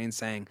on the screen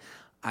saying,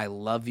 I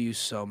love you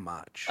so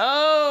much.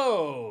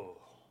 Oh.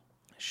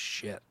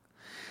 Shit.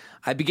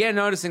 I began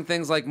noticing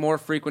things like more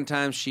frequent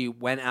times she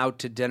went out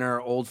to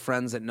dinner, old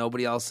friends that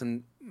nobody else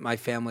in my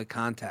family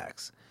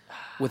contacts.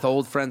 With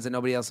old friends that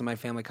nobody else in my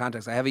family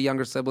contacts. I have a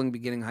younger sibling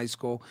beginning high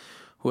school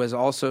who has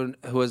also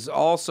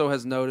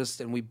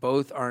noticed, and we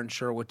both aren't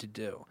sure what to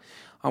do.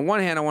 On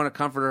one hand, I want to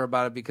comfort her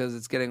about it because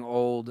it's getting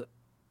old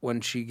when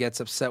she gets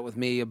upset with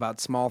me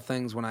about small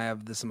things when I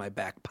have this in my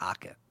back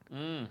pocket.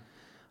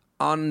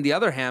 On the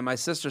other hand, my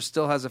sister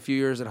still has a few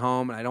years at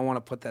home, and I don't want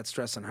to put that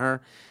stress on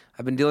her.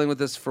 I've been dealing with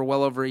this for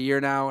well over a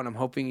year now, and I'm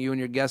hoping you and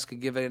your guests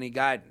could give it any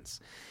guidance.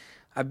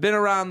 I've been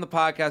around the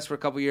podcast for a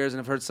couple years, and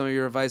I've heard some of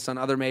your advice on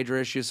other major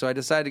issues, so I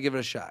decided to give it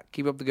a shot.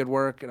 Keep up the good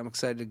work, and I'm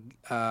excited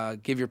to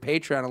give your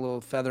Patreon a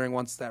little feathering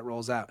once that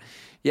rolls out.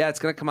 Yeah, it's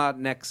going to come out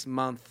next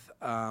month,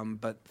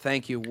 but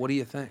thank you. What do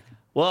you think?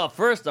 Well,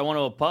 first, I want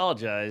to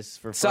apologize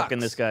for fucking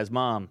this guy's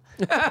mom.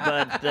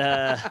 But,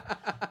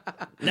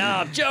 no,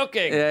 I'm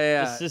joking.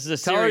 Yeah. This is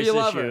a Tell her serious you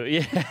love issue. her.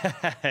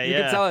 Yeah. You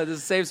can tell her. This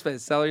is a safe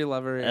space. Tell her you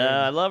love her.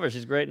 I love her.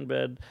 She's great in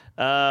bed.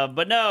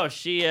 But no,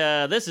 she.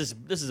 This is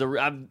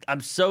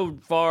I'm so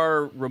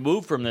far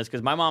removed from this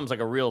because my mom's like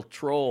a real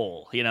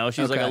troll. You know,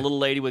 she's like a little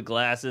lady with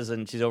glasses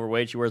and she's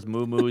overweight. She wears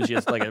moo-moos. She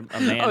has like a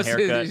man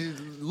haircut. She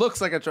looks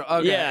like a troll.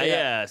 Okay,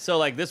 Yeah. So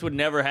like this would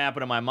never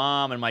happen to my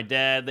mom and my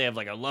dad. They have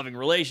like a loving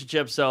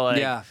relationship. So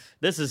like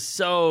this is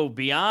so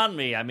beyond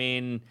me. I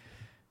mean,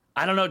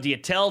 I don't know. Do you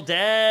tell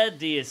dad?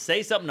 Do you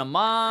say something to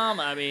mom?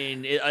 I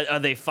mean, are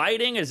they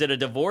fighting? Is it a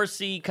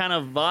divorcey kind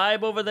of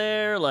vibe over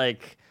there?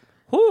 Like,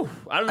 whew,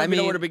 I don't even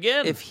know where to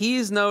begin. If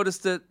he's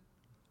noticed it,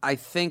 I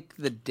think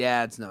the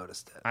dad's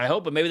noticed it. I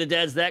hope, but maybe the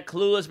dad's that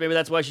clueless. Maybe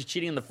that's why she's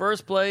cheating in the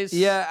first place.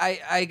 Yeah,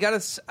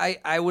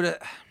 I would have.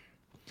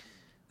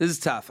 This is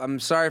tough. I'm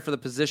sorry for the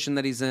position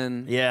that he's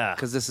in. Yeah.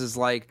 Because this is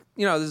like,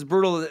 this is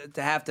brutal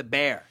to have to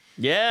bear.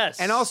 Yes.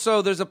 And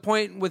also, there's a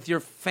point with your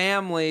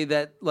family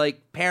that,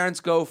 like, parents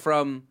go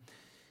from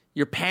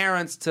your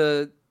parents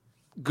to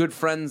good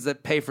friends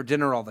that pay for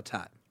dinner all the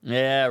time.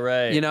 Yeah,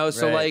 right.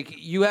 So, right. like,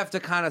 you have to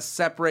kind of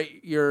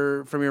separate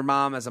from your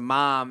mom as a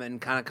mom and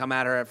kind of come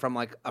at her from,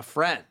 like, a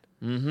friend.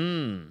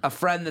 Mm-hmm. A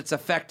friend that's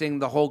affecting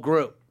the whole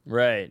group.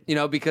 Right.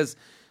 Because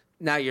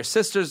now your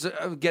sister's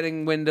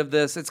getting wind of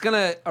this. It's going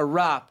to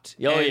erupt.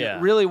 Oh, and yeah.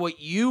 really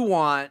what you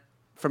want,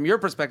 from your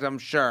perspective, I'm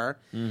sure,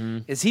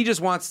 is he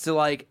just wants to,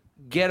 like,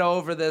 get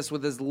over this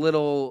with as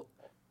little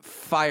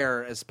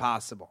fire as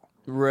possible.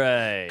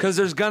 Right. Because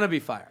there's going to be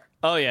fire.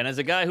 Oh, yeah, and as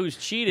a guy who's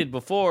cheated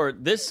before,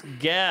 this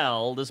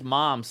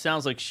mom,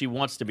 sounds like she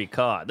wants to be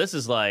caught. This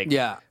is like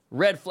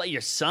red flag.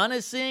 Your son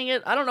is seeing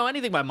it? I don't know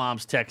anything my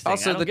mom's texting.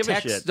 Also, I don't give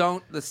a shit.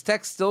 the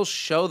texts still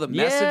show the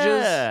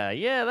messages.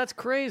 Yeah, that's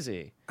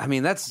crazy. I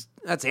mean, that's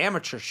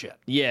amateur shit.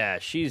 Yeah,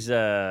 this is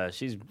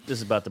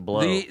about to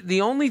blow.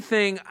 The only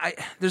thing,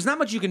 there's not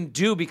much you can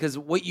do because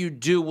what you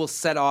do will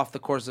set off the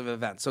course of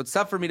events. So it's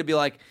tough for me to be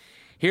like,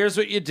 here's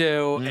what you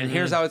do, and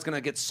here's how it's going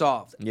to get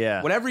solved.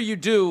 Yeah. Whatever you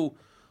do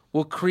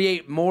will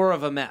create more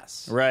of a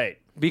mess. Right.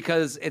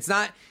 Because it's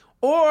not,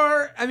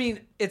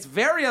 it's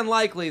very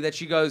unlikely that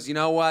she goes, you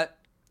know what?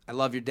 I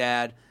love your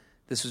dad.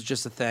 This was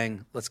just a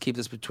thing. Let's keep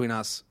this between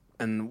us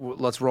and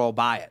let's roll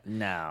by it.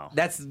 No.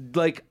 That's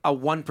like a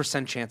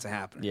 1% chance of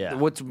happening. Yeah.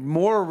 What's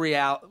more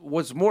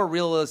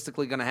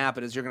realistically going to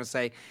happen is you're going to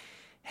say,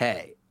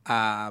 hey,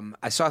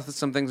 I saw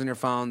some things on your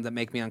phone that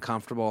make me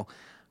uncomfortable.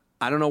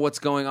 I don't know what's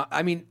going on.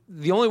 I mean,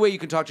 the only way you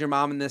can talk to your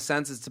mom in this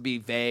sense is to be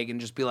vague and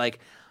just be like,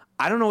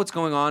 I don't know what's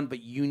going on,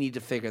 but you need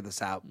to figure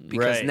this out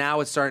because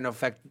now it's starting to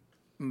affect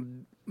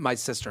my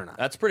sister and I.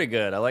 That's pretty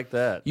good. I like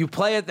that. You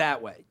play it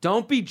that way.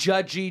 Don't be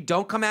judgy.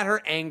 Don't come at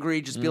her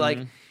angry. Just be like,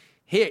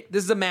 here,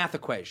 this is a math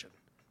equation.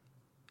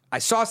 I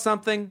saw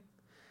something.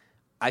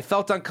 I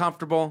felt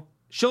uncomfortable.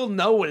 She'll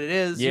know what it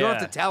is. Yeah, you don't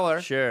have to tell her.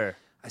 Sure.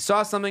 I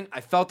saw something.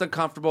 I felt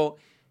uncomfortable.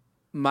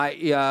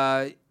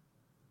 My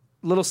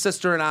little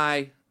sister and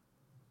I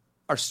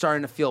are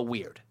starting to feel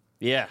weird.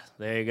 Yeah,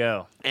 there you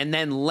go. And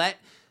then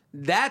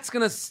that's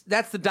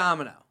the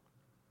domino.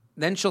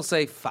 Then she'll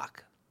say,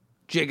 fuck.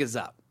 Jig is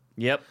up.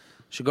 Yep.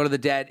 Should go to the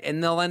dead,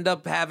 and they'll end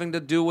up having to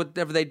do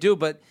whatever they do.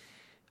 But,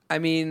 I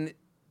mean,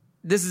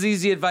 this is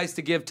easy advice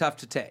to give, tough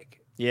to take.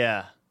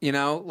 Yeah. You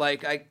know?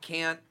 Like, I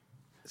can't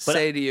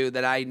say to you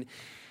that I...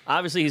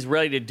 Obviously, he's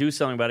ready to do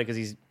something about it because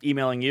he's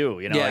emailing you.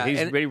 You know, Yeah, like he's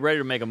and ready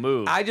to make a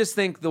move. I just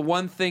think the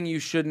one thing you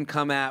shouldn't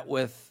come at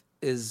with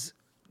is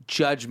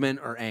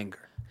judgment or anger.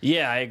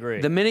 Yeah, I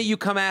agree. The minute you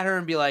come at her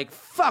and be like,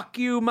 fuck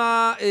you,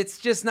 Ma, it's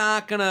just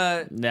not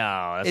gonna...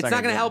 No, that's It's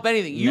not gonna help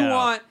anything.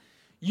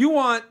 You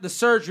want the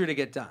surgery to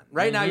get done.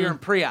 Right now, you're in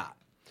pre-op.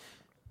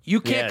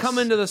 You can't Yes. come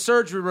into the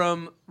surgery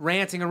room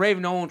ranting and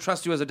raving. No one will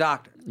trust you as a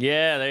doctor.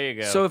 Yeah, there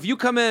you go. So if you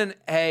come in,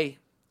 hey,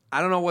 I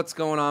don't know what's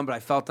going on, but I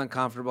felt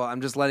uncomfortable.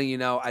 I'm just letting you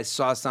know I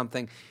saw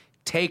something.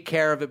 Take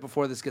care of it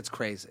before this gets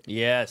crazy.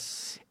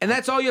 Yes. And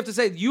that's all you have to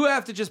say. You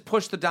have to just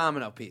push the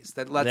domino piece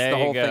that lets There the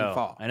you whole go. thing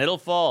fall. And it'll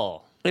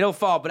fall. It'll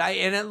fall. But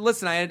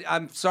listen,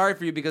 I'm sorry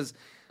for you because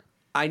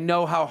I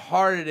know how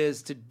hard it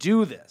is to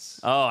do this.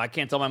 Oh, I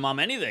can't tell my mom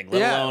anything,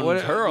 let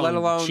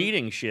alone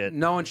cheating shit.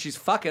 Knowing she's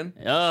fucking.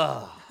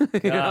 Oh,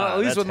 You know, at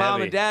least that's with mom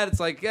heavy. and dad, it's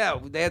like, yeah,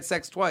 they had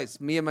sex twice,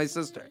 me and my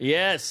sister.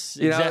 Yes,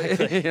 You know,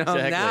 exactly. you know,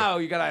 exactly. now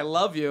you got I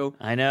love you.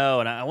 I know,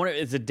 and I wonder,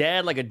 is the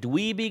dad like a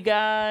dweeby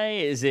guy?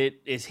 Is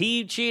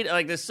he cheat?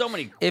 Like, there's so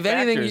many If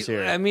factors anything,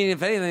 here. I mean,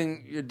 if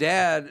anything, your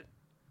dad,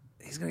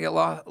 he's gonna get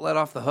let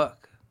off the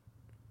hook.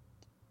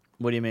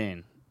 What do you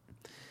mean?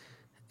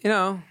 You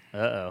know,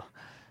 Uh-oh.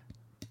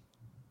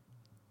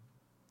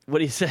 What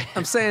do you say?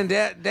 I'm saying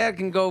dad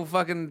can go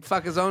fucking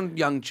fuck his own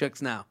young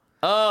chicks now.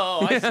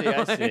 Oh, I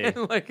see.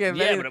 Like, if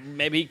Yeah, any- but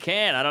maybe he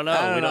can. I don't know.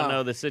 I don't We don't know.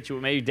 know the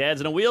situation. Maybe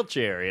dad's in a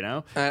wheelchair, you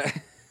know?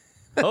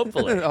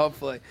 Hopefully.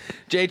 Hopefully.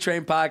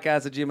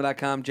 JTrainPodcast at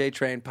gmail.com,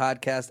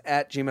 JTrainPodcast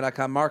at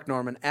gmail.com, Mark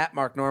Norman at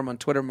Mark Norman on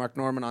Twitter, Mark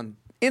Norman on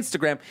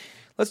Instagram.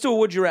 Let's do a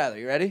Would You Rather.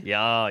 You ready?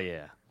 Yeah, oh,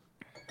 yeah.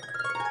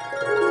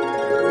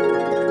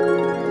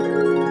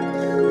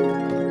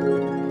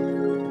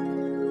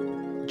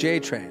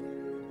 J-Train.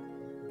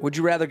 Would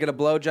you rather get a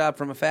blowjob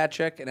from a fat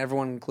chick and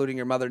everyone, including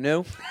your mother,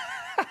 knew?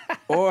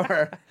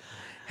 Or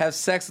have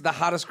sex with the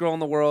hottest girl in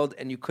the world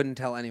and you couldn't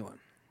tell anyone?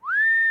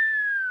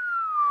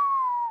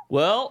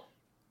 Well,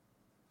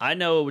 I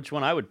know which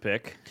one I would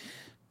pick.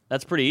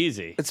 That's pretty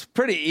easy. It's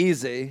pretty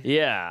easy.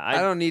 Yeah.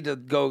 I don't need to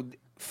go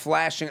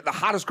flashing the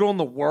hottest girl in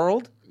the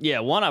world. Yeah,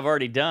 one I've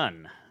already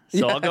done.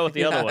 So I'll go with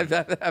the other one.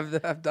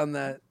 I've done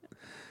that.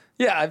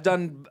 Yeah, I've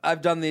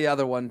done the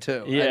other one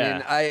too.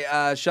 Yeah.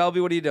 I mean, Shelby,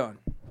 what are you doing?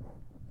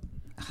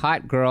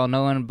 Hot girl,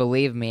 no one would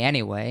believe me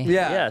anyway.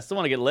 Yeah, I still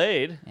want to get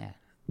laid.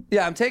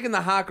 Yeah, I'm taking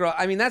the hot girl.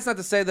 I mean, that's not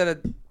to say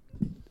that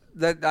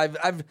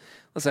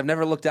I've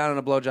never looked down on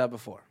a blowjob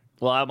before.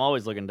 Well, I'm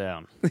always looking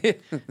down.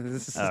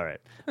 All right.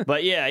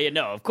 But yeah,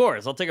 no, of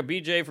course. I'll take a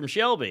BJ from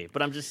Shelby.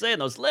 But I'm just saying,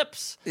 those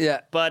lips.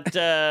 Yeah. But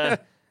the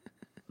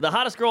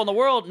hottest girl in the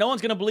world, no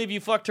one's going to believe you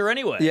fucked her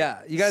anyway.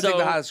 Yeah, you got to So, take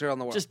the hottest girl in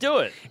the world. Just do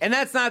it. And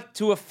that's not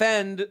to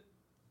offend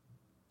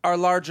our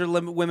larger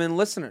women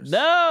listeners.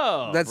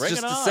 No. That's bring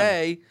just it to on.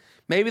 say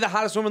maybe the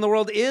hottest woman in the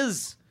world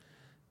is,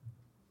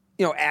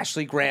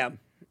 Ashley Graham.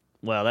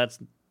 Well, that's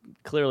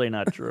clearly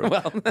not true.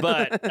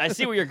 But I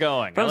see where you're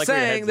going. But I I'm like where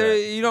your saying,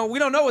 head's at. we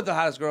don't know what the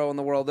hottest girl in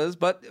the world is,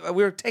 but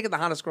we're taking the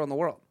hottest girl in the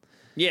world.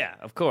 Yeah,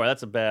 of course.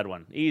 That's a bad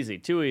one. Easy.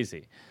 Too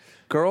easy.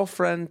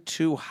 Girlfriend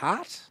too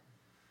hot?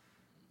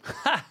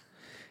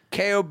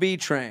 KOB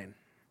train.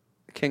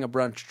 King of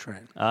brunch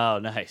train. Oh,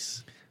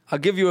 nice. I'll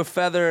give you a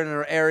feather in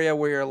an area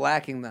where you're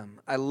lacking them.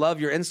 I love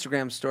your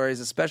Instagram stories,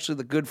 especially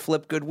the good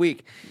flip, good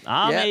week.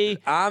 Ami. Yeah,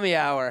 Ami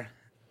hour.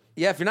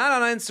 Yeah, if you're not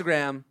on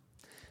Instagram,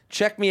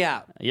 check me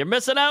out. You're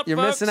missing out, You're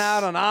folks. missing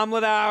out on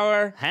omelet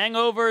hour.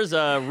 Hangovers,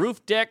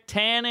 roof deck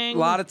tanning. A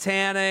lot of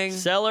tanning.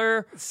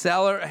 Cellar.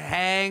 Cellar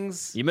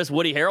hangs. You missed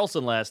Woody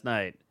Harrelson last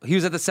night. He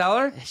was at the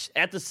cellar?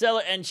 At the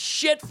cellar and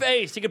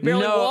shit-faced. He could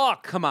barely No,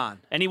 walk. come on.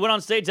 And he went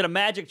on stage, did a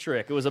magic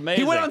trick. It was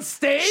amazing. He went on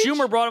stage?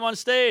 Schumer brought him on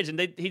stage, and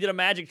he did a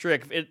magic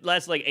trick. It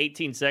lasted like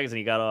 18 seconds, and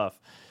he got off.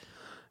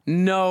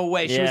 No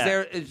way. She was Yeah.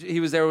 there. He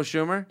was there with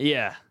Schumer?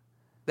 Yeah.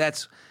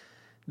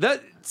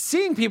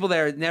 Seeing people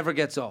there never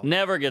gets old.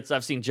 Never gets...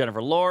 I've seen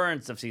Jennifer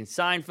Lawrence. I've seen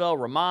Seinfeld,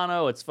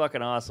 Romano. It's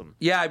fucking awesome.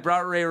 Yeah, I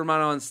brought Ray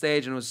Romano on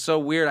stage, and it was so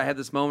weird. I had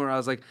this moment where I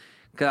was like,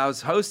 because I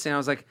was hosting, I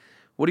was like,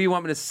 what do you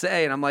want me to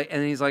say? And I'm like,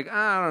 and he's like,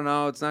 I don't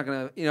know. It's not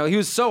going to, he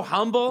was so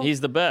humble He's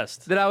the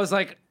best. that I was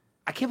like,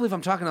 I can't believe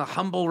I'm talking to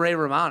humble Ray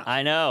Romano.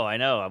 I know.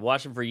 I've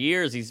watched him for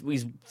years. He's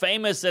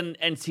famous, and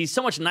he's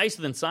so much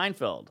nicer than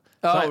Seinfeld.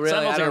 Oh, really? Seinfeld's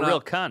I like don't a know.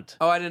 real cunt.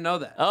 Oh, I didn't know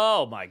that.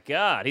 Oh, my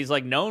God. He's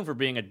like known for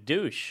being a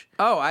douche.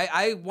 Oh,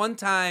 I one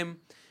time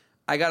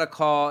I got a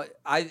call.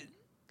 I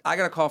got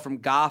a call from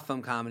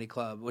Gotham Comedy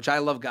Club, which I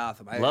love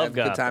Gotham. I Love have a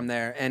good Gotham. time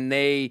there. And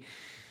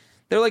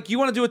they're like, you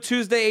want to do a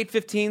Tuesday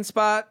 8:15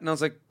 spot? And I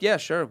was like, yeah,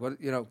 sure. What,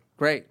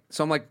 great.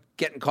 So I'm like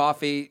getting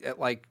coffee at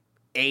like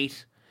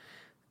 8.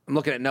 I'm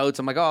looking at notes.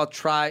 I'm like, oh, I'll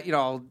try.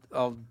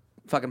 I'll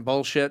fucking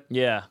bullshit.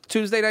 Yeah.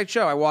 Tuesday night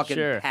show. I walk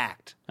Sure. in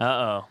packed.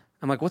 Uh-oh.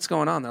 I'm like, what's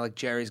going on? They're like,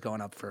 Jerry's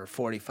going up for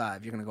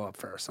 45. You're going to go up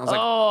first. And I was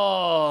like,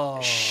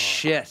 Oh.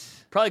 shit.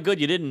 Probably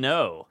good you didn't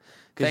know.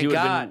 Because Thank you would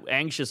God. have been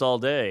anxious all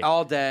day.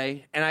 all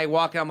day, and I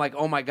walk in, I'm like,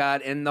 oh my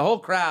God. And the whole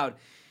crowd,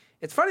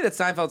 it's funny that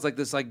Seinfeld's like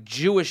this like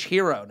Jewish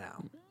hero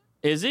now.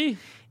 Is he?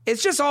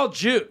 It's just all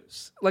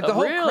Jews. Like the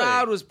whole really?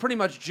 crowd was pretty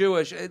much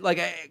Jewish. Like,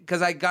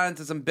 because I got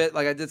into some bit,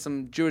 like I did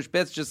some Jewish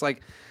bits just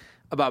like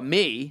about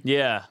me.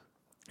 Yeah.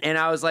 And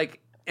I was like,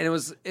 and it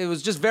was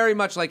just very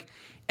much like,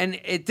 and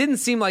it didn't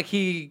seem like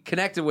he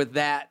connected with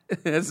that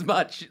as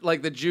much,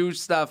 like the Jewish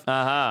stuff.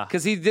 Uh-huh.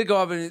 Because he did go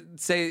up and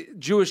say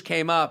Jewish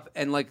came up,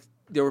 and like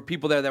there were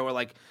people there that were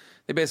like,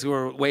 they basically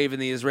were waving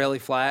the Israeli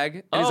flag.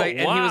 And, Oh, and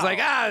he was wow. like,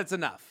 that's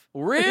enough.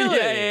 Really?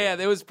 yeah.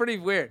 It was pretty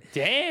weird.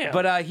 Damn.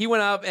 But he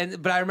went up,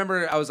 but I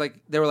remember I was like,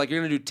 they were like,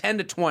 you're going to do 10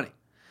 to 20.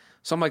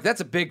 So I'm like,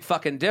 that's a big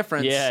fucking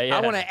difference. Yeah.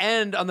 I want to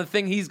end on the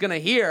thing he's going to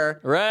hear.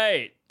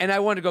 Right. And I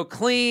wanted to go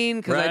clean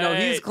because I know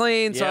he's Right.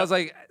 clean. So I Yep. was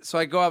like, so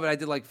I go up and I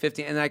did like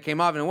 15, and then I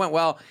came off and it went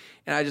well.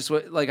 And I just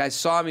like, I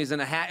saw him, he's in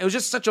a hat. It was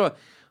just such a,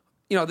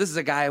 this is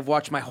a guy I've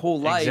watched my whole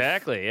life.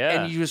 Exactly,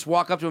 yeah. And you just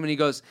walk up to him and he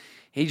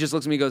just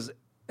looks at me, he goes,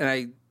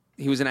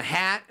 he was in a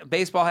hat, a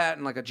baseball hat,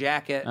 and like a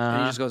jacket.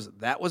 And he just goes,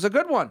 that was a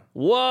good one.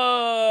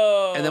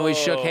 Whoa. And then we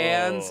shook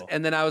hands.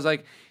 And then I was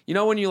like,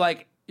 when you're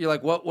like,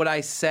 what would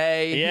I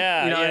say?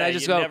 Yeah, and I yeah,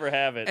 just you go, never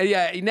have it. And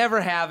yeah, you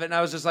never have it. And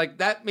I was just like,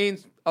 that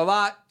means a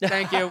lot.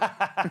 Thank you.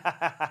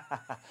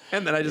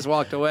 And then I just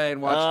walked away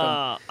and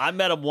watched him. I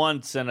met him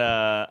once, and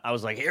I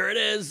was like, here it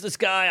is, this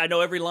guy. I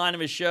know every line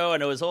of his show. I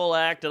know his whole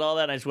act and all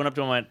that. And I just went up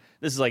to him and went,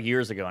 this is like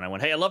years ago. And I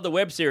went, hey, I love the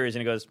web series.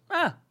 And he goes,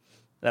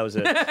 that was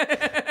it.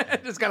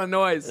 Just got a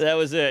noise. That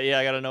was it. Yeah,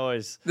 I got a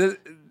noise.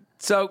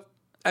 So,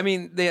 I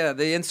mean, the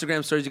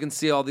Instagram stories, you can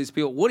see all these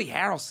people. Woody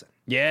Harrelson.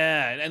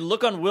 Yeah, and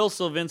look on Will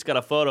Sylvin's got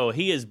a photo.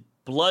 He is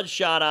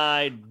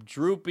bloodshot-eyed,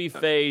 droopy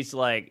face.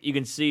 Like, you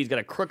can see he's got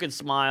a crooked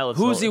smile. It's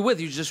Who's all- he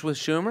with? You just with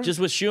Schumer? Just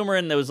with Schumer,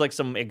 and there was like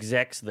some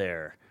execs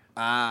there.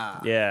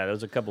 Ah. Yeah, there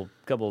was a couple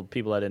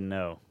people I didn't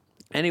know.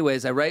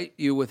 Anyways, I write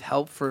you with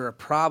help for a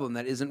problem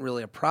that isn't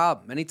really a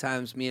problem. Many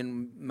times,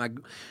 when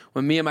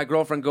me and my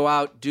girlfriend go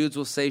out, dudes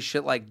will say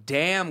shit like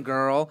 "damn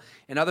girl"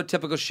 and other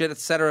typical shit,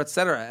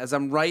 etc., as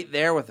I'm right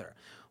there with her.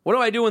 What do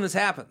I do when this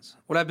happens?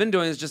 What I've been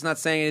doing is just not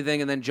saying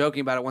anything and then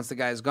joking about it once the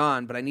guy's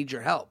gone, but I need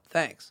your help.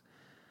 Thanks.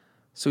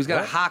 So he's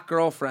got a hot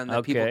girlfriend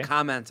that people Okay.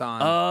 comment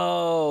on.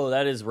 Oh,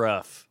 that is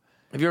rough.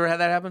 Have you ever had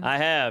that happen? I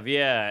have,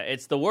 yeah.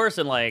 It's the worst,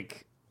 and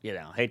like,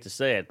 hate to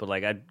say it, but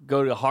like I'd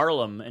go to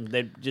Harlem and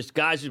they just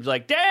guys would be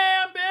like,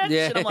 damn, bitch.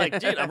 Yeah. And I'm like,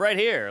 dude, I'm right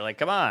here. Like,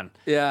 come on.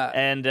 Yeah.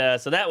 And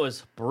so that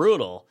was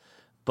brutal.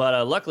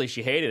 But luckily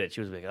she hated it. She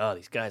was like, oh,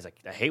 these guys,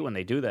 I hate when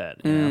they do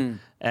that. You know?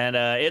 And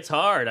it's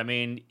hard. I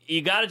mean,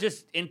 you got to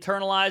just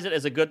internalize it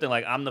as a good thing.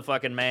 Like, I'm the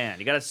fucking man.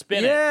 You got to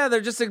spin it. Yeah, they're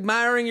just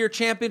admiring your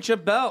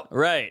championship belt.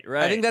 Right.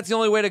 I think that's the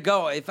only way to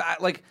go. If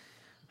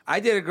I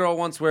dated a girl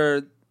once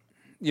where,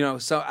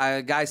 so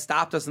a guy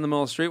stopped us in the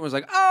middle of the street and was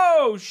like,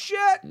 "Oh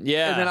shit!"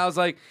 Yeah. and then I was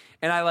like,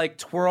 and I like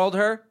twirled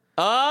her.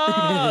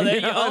 Oh, there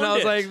you and I owned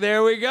was it. like,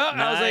 "There we go."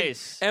 And I was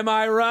Nice. like, "Am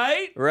I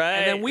right?" Right.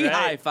 And then we right.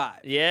 high five.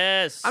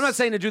 Yes. I'm not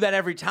saying to do that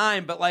every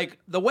time, but like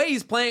the way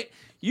he's playing,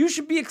 you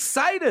should be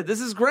excited. This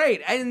is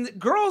great. And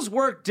girls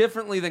work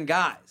differently than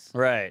guys.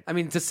 Right. I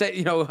mean, to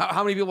say,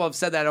 how many people have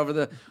said that over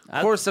the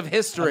course of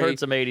history? I've heard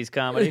some 80s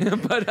comedy.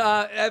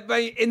 But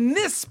in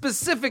this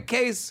specific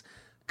case,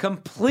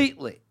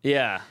 completely.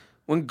 Yeah.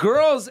 When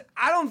girls,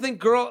 I don't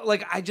think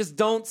I just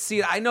don't see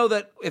it. I know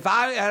that if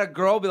I had a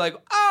girl be like,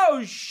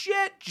 "Oh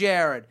shit,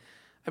 Jared,"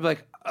 I'd be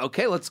like,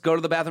 "Okay, let's go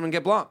to the bathroom and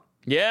get blown."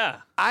 Yeah.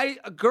 A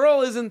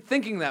girl isn't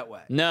thinking that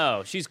way.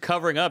 No, she's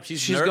covering up.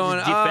 She's going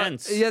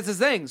defense. That's the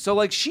thing. So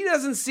like, she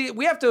doesn't see it.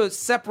 We have to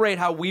separate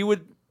how we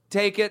would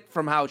take it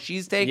from how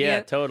she's taking Yeah,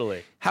 it.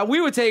 totally. How we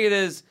would take it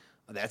is,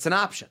 that's an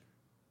option.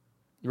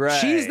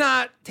 Right. She's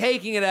not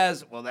taking it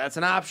as, well, that's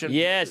an option.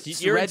 Yes,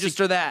 Let's your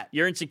register that.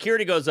 Your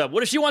insecurity goes up.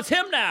 What if she wants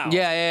him now?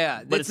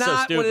 Yeah. But It's it's so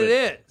not stupid. what it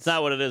is. It's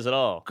not what it is at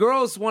all.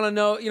 Girls want to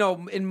know,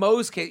 in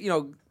most cases,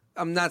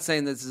 I'm not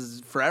saying this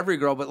is for every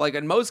girl, but like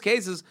in most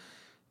cases,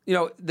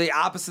 the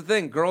opposite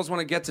thing. Girls want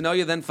to get to know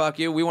you, then fuck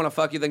you. We want to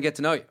fuck you, then get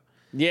to know you.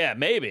 Yeah,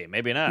 maybe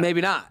not.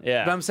 Maybe not.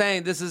 Yeah. But I'm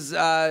saying this is,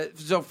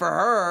 so for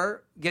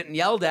her getting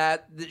yelled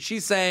at,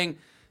 she's saying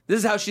this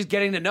is how she's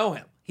getting to know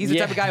him. He's the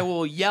type of guy who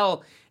will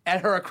yell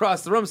at her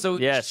across the room, so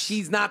Yes.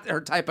 she's not her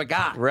type of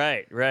guy.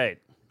 Right.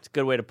 It's a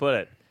good way to put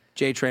it.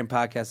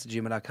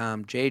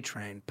 JTrainPodcast@gmail.com.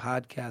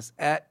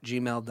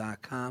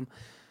 JTrainPodcast@gmail.com.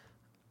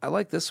 I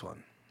like this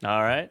one.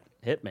 All right,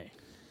 hit me.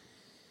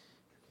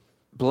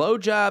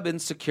 Blowjob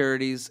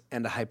insecurities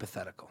and a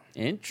hypothetical.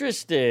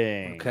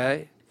 Interesting.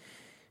 Okay.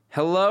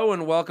 Hello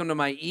and welcome to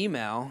my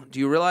email. Do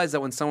you realize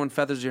that when someone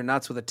feathers your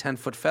nuts with a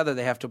 10-foot feather,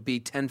 they have to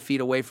be 10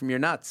 feet away from your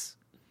nuts?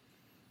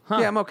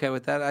 Yeah, I'm okay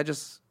with that.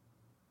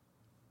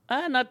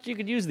 Not you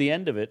could use the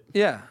end of it.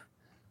 Yeah.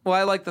 Well,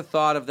 I like the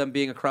thought of them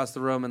being across the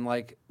room and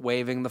like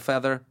waving the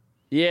feather.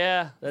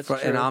 Yeah, that's true.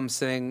 And I'm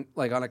sitting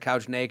like on a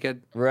couch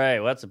naked. Right.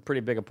 Well, that's a pretty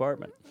big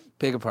apartment.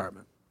 Big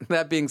apartment.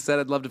 That being said,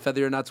 I'd love to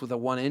feather your nuts with a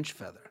 1-inch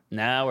feather.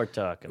 Now we're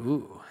talking.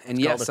 Ooh. And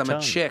It's yes, called a I'm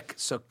a tongue. chick,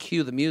 so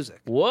cue the music.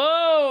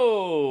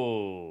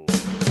 Whoa!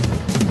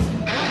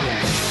 All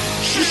right.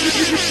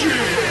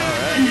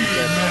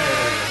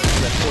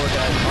 that poor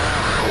guy's mom.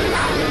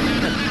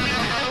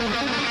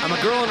 I'm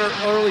a girl in her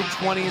early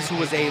 20s who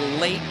was a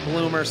late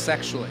bloomer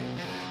sexually.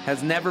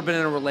 Has never been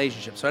in a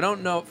relationship, so I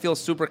don't feel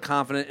super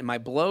confident in my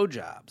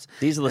blowjobs.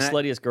 These are the And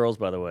sluttiest girls,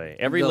 by the way.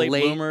 Every late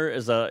bloomer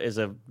is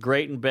a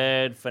great in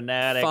bed,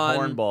 fanatic,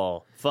 Fun.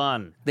 hornball,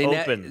 fun,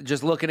 open.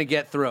 just looking to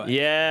get through it.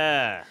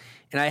 Yeah.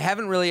 And I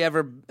haven't really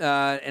ever,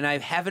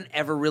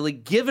 really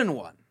given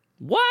one.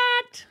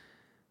 What?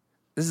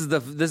 This is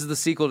the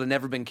sequel to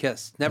Never Been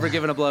Kissed. Never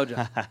given a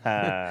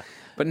blowjob.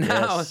 But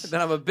now Yes. that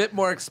I'm a bit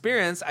more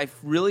experienced, I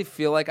really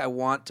feel like I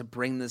want to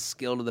bring this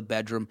skill to the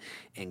bedroom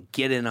and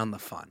get in on the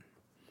fun.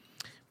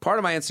 Part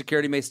of my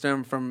insecurity may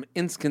stem from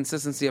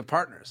inconsistency of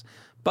partners,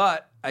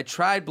 but I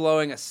tried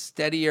blowing a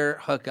steadier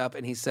hookup,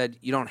 and he said,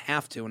 "You don't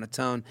have to," in a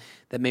tone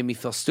that made me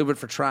feel stupid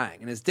for trying.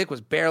 And his dick was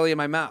barely in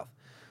my mouth.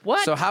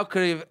 What? So how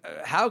could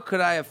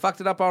I have fucked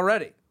it up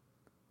already?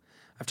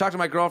 I've talked to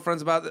my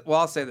girlfriends about it. Well,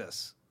 I'll say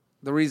this.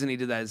 The reason he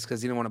did that is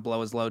because he didn't want to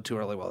blow his load too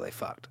early while they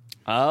fucked.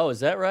 Oh, is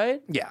that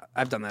right? Yeah,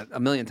 I've done that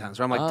a million times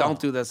where I'm like, don't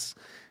do this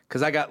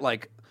because I got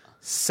like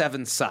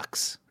 7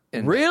 sucks.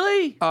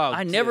 Really? Oh,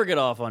 I never get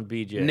off on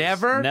BJs.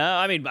 Never? No,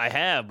 I mean, I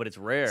have, but it's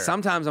rare.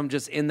 Sometimes I'm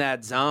just in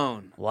that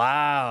zone.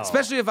 Wow.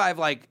 Especially if I've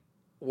like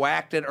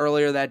whacked it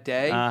earlier that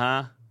day.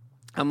 Uh-huh.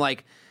 I'm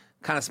like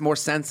kind of more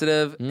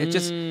sensitive. It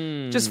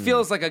just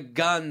feels like a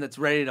gun that's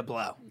ready to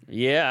blow.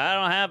 Yeah, I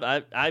don't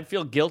have. I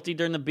feel guilty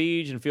during the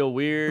beach and feel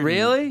weird.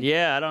 Really?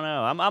 Yeah, I don't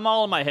know. I'm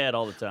all in my head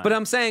all the time. But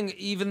I'm saying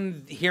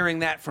even hearing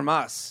that from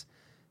us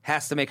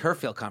has to make her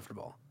feel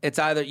comfortable. It's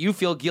either you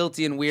feel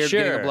guilty and weird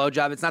getting a Sure.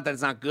 blowjob. It's not that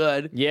it's not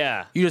good.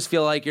 yeah. You just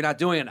feel like you're not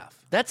doing enough.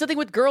 That's the thing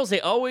with girls. They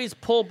always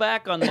pull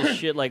back on this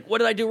shit. Like, what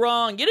did I do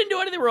wrong? You didn't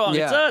do anything wrong.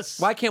 It's us.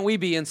 Why can't we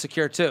be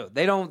insecure too?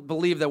 They don't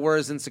believe that we're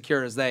as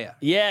insecure as they are.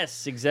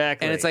 Yes,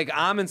 exactly. And it's like,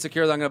 I'm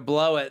insecure that I'm going to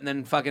blow it and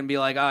then fucking be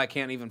like, oh, I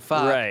can't even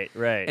fuck. Right,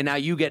 right. And now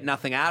you get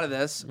nothing out of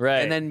this.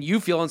 Right. And then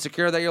you feel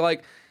insecure that you're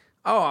like,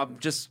 oh, I'm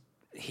just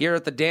here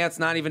at the dance,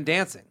 not even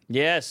dancing.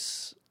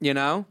 yes. You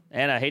know?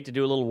 And I hate to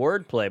do a little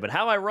wordplay, but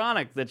how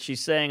ironic that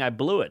she's saying I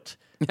blew it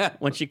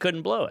when she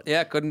couldn't blow it.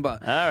 Yeah, couldn't buy. All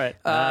right.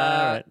 All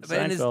right.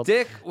 And his Seinfeld.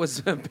 dick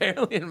was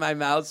barely in my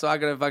mouth, so I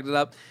could have fucked it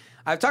up.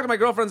 I've talked to my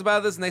girlfriends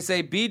about this, and they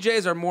say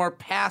BJs are more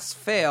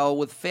pass-fail,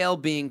 with fail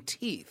being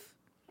teeth.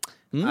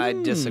 I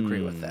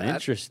disagree with that.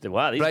 Interesting.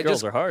 Wow, these But I girls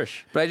just- are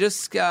harsh. But I just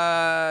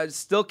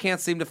still can't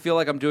seem to feel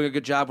like I'm doing a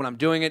good job when I'm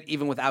doing it,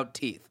 even without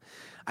teeth.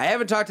 I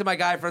haven't talked to my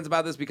guy friends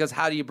about this because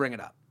how do you bring it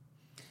up?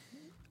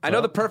 I know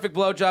the perfect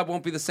blowjob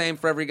won't be the same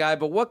for every guy,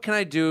 but what can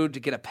I do to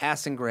get a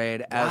passing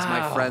grade, as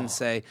my friends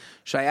say?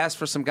 Should I ask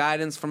for some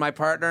guidance from my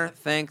partner?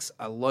 Thanks,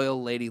 a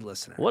loyal lady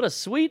listener. What a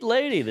sweet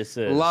lady this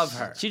is. Love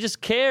her. She just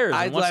cares.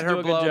 I'd and wants let to do her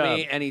a good blow job.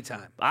 me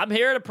anytime. I'm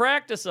here to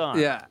practice on.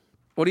 Yeah.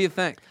 What do you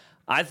think?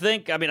 I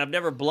mean, I've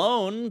never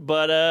blown,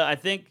 but I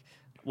think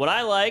what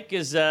I like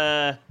is,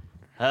 oh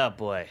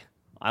boy,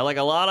 I like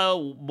a lot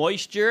of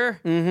moisture.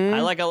 Mm-hmm.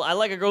 I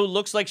like a girl who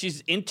looks like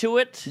she's into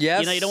it. Yes.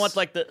 You know, you don't want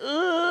like the.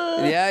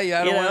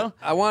 Yeah.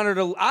 I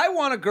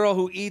want a girl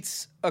who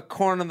eats a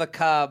corn on the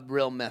cob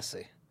real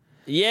messy.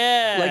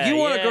 Yeah. Like you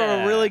want a girl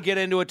yeah. to really get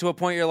into it to a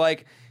point you're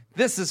like,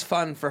 this is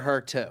fun for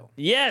her too.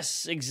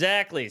 Yes,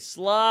 exactly.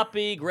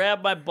 Sloppy,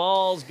 grab my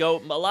balls, go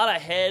a lot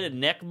of head and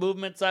neck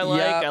movements I like.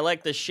 Yeah. I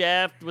like the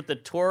shaft with the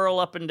twirl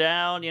up and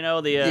down, you know,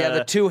 the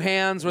The 2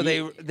 hands where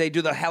they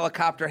do the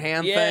helicopter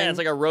hand thing. yeah, it's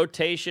like a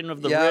rotation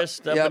of the Yep,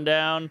 wrist up yep. and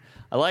down.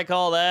 I like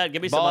all that.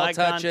 Give me Ball some eye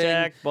touching.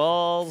 contact,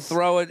 balls.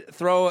 throw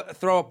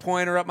a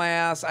pointer up my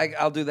ass.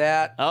 I'll do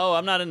that. Oh,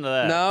 I'm not into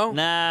that. No?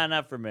 Nah,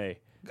 not for me.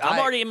 I'm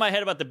already in my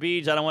head about the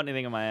beach. I don't want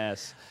anything in my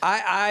ass.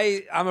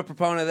 I'm a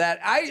proponent of that.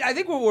 I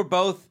think what we're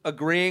both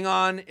agreeing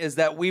on is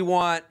that we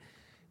want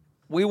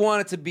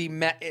it to be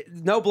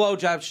no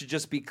blowjob should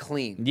just be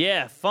clean.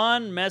 Yeah,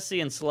 fun,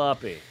 messy, and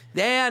sloppy.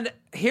 And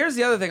here's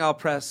the other thing I'll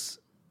press.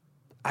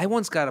 I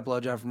once got a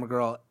blowjob from a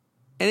girl,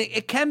 and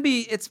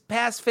it's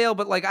pass fail,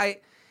 but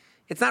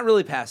it's not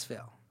really pass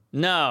fail.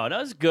 No,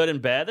 it's good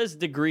and bad. There's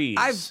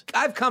degrees.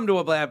 I've come to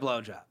a bad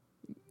blowjob.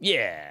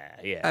 Yeah.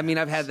 I mean,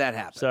 I've had that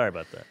happen. Sorry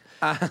about that.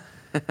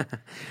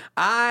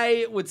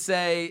 I would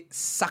say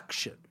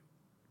suction.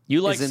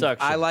 You like is in-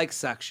 suction. I like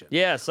suction.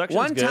 Yeah, suction's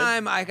One good.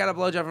 time I got a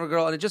blowjob from a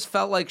girl, and it just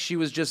felt like she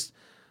was just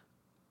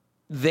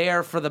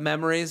there for the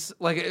memories.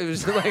 Like it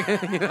was like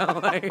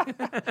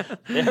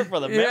There for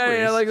the memories.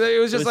 yeah, like it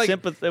was just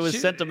it was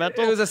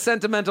sentimental. It was a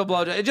sentimental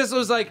blowjob. It just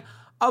was like,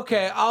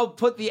 okay, I'll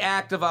put the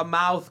act of a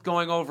mouth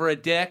going over a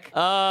dick,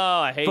 Oh,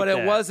 I hate but that.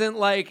 it wasn't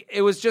like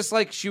it was just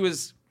like she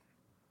was.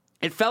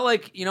 It felt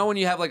like when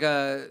you have like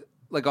a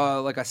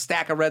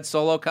stack of red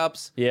Solo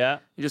cups. Yeah.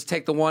 You just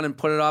take the one and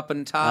put it up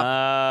on top.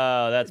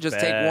 Oh, that's just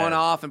bad. take one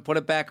off and put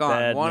it back on.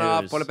 Bad one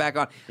off, news. put it back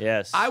on.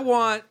 Yes. I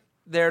want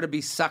there to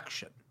be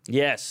suction.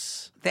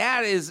 Yes.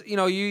 That is,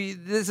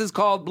 this is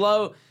called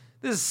blow.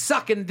 This is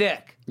sucking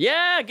dick.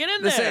 Yeah, get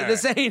in there.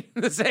 This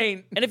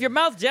ain't. And if your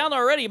mouth's down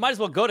already, you might as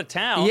well go to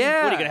town.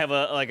 Yeah. What, are you going to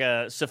have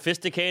a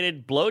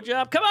sophisticated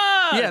blowjob? Come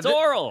on, it's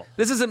oral.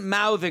 This isn't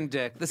mouthing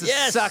dick. This is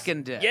Yes.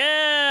 sucking dick.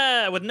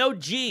 Yeah, with no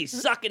G,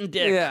 sucking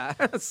dick. Yeah.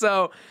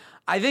 So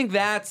I think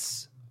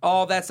that's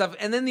all that stuff.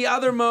 And then the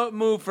other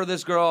move for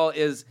this girl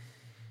is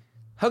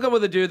hook up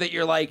with a dude that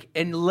you're like,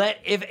 and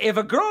if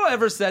a girl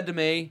ever said to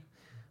me,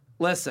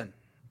 listen,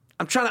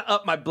 I'm trying to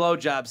up my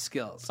blowjob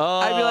skills.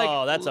 I'd be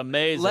like, that's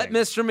amazing. Let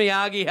Mr.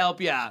 Miyagi help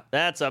you out.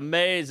 That's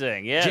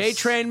amazing. Yes.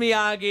 J-Train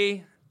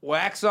Miyagi,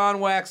 wax on,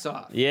 wax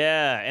off.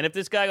 Yeah, and if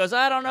this guy goes,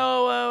 I don't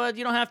know,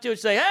 you don't have to,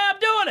 say, hey, I'm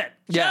doing it.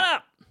 Shut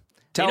up.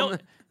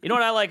 You know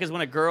what I like is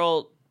when a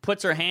girl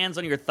puts her hands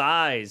on your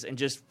thighs and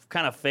just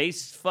kind of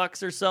face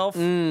fucks herself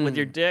with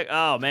your dick.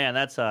 Oh, man,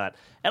 that's hot.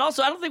 And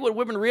also, I don't think what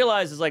women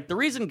realize is, like, the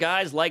reason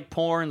guys like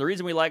porn, the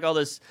reason we like all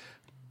this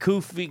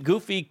goofy,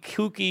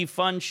 kooky,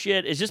 fun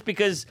shit is just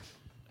because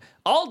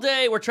all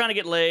day we're trying to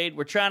get laid,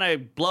 we're trying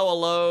to blow a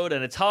load,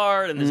 and it's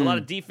hard, and there's a lot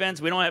of defense.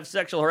 We don't have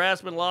sexual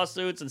harassment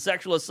lawsuits and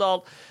sexual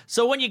assault.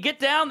 So when you get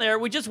down there,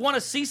 we just want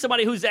to see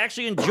somebody who's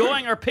actually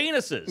enjoying our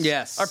penises.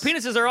 Yes. Our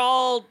penises are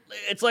all,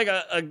 it's like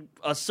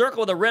a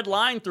circle with a red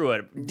line through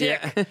it.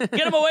 Dick, get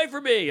them away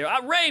from me.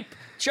 Rape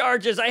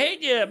charges, I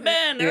hate you,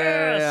 men.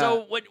 Yeah.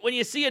 So when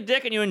you see a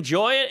dick and you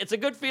enjoy it, it's a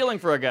good feeling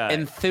for a guy.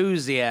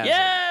 Enthusiasm.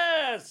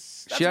 Yes!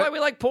 That's why we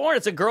like porn.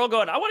 It's a girl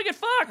going, I want to get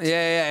fucked.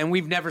 Yeah, and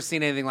we've never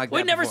seen anything like that.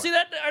 We've never seen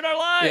that in our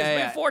lives.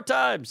 Maybe 4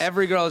 times.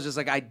 Every girl is just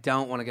like, I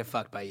don't want to get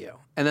fucked by you.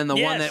 And then the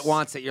one that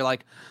wants it, you're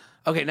like,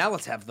 okay, now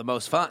let's have the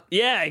most fun.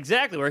 Yeah,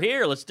 exactly. We're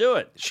here. Let's do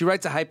it. She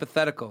writes a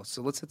hypothetical,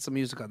 so let's hit some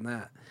music on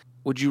that.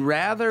 Would you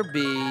rather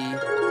be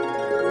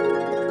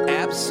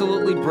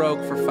absolutely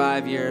broke for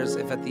 5 years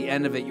if at the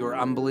end of it you were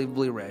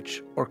unbelievably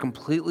rich, or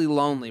completely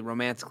lonely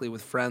romantically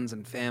with friends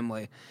and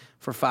family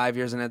for 5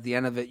 years, and at the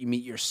end of it you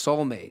meet your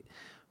soulmate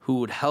who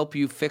would help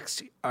you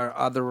fix our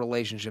other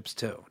relationships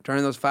too?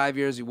 During those 5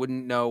 years, you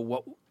wouldn't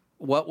know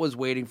what was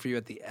waiting for you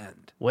at the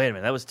end. Wait a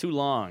minute, that was too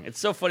long. It's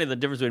so funny the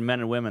difference between men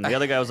and women. The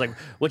other guy was like,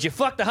 would you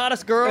fuck the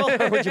hottest girl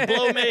or would you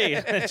blow me?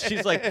 And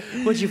she's like,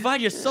 would you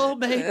find your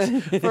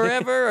soulmate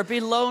forever or be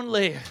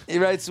lonely?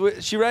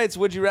 She writes,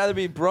 would you rather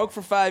be broke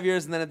for 5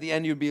 years and then at the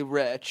end you'd be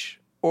rich,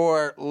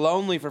 or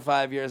lonely for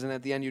 5 years and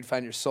at the end you'd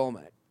find your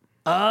soulmate?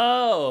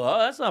 Oh,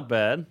 that's not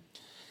bad.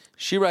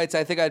 She writes,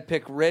 I think I'd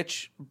pick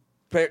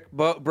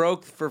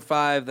broke for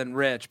 5 than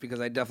rich, because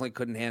I definitely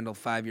couldn't handle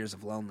 5 years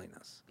of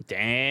loneliness.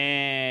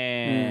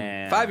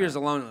 Damn. 5 years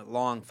alone is a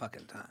long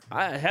fucking time.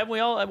 Haven't we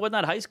all? Wasn't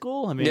that high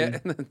school? I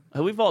mean,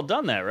 we've all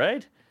done that,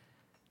 right?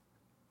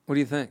 What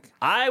do you think?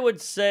 I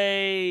would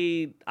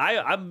say,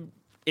 I'm.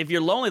 If you're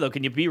lonely though,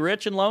 can you be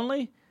rich and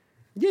lonely?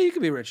 Yeah, you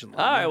can be rich and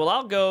lonely. All right,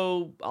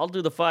 well, I'll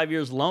do the 5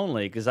 years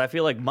lonely, because I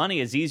feel like money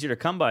is easier to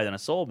come by than a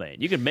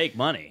soulmate. You can make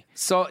money.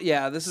 So,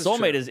 yeah, this is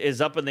soulmate true.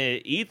 is up in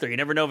the ether. You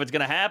never know if it's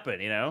going to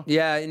happen, you know?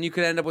 Yeah, and you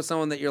could end up with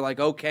someone that you're like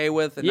okay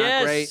with and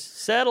not great.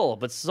 Settle.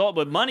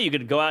 But money, you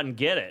could go out and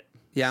get it.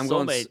 Yeah, I'm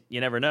soulmate, going.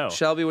 You never know.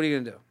 Shelby, what are you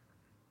going to do?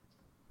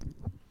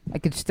 I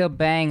could still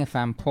bang if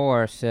I'm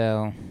poor,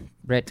 so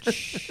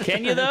rich.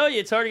 Can you, though?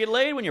 It's hard to get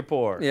laid when you're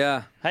poor.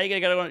 Yeah. How you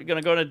going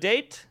to go on a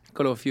date?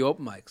 Go to a few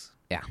open mics.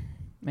 Yeah.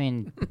 I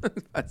mean,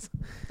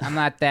 I'm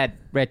not that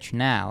rich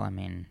now. I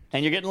mean,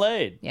 and you're getting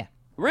laid? Yeah.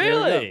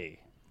 Really?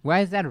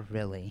 Why is that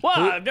really? Well,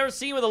 I've never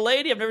seen you with a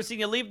lady. I've never seen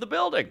you leave the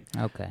building.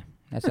 Okay.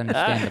 That's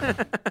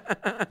understandable.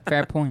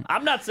 Fair point.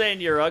 I'm not saying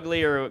you're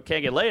ugly or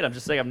can't get laid. I'm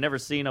just saying I've never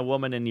seen a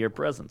woman in your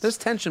presence. There's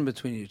tension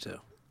between you two.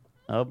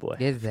 Oh, boy.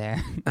 Is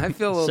there? I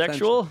feel a little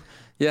sexual? tension.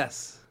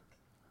 Yes.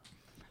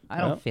 I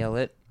don't feel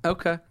it.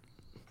 Okay.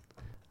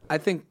 I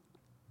think,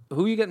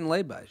 who are you getting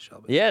laid by,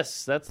 Shelby?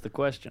 Yes, that's the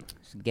question.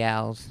 It's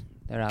gals.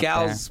 They're out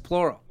Gals, there.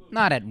 plural.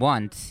 Not at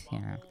once, you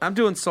know. I'm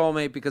doing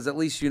soulmate because at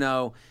least you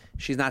know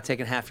she's not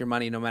taking half your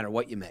money no matter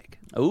what you make.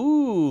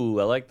 Ooh,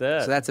 I like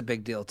that. So that's a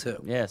big deal, too.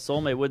 Yeah,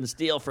 soulmate wouldn't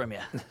steal from you.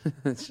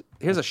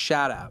 Here's a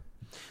shout out.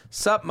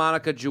 Sup,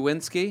 Monica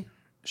Jawinski.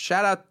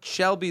 Shout out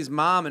Shelby's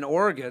mom in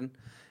Oregon.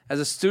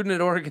 As a student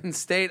at Oregon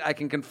State, I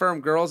can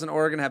confirm girls in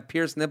Oregon have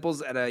pierced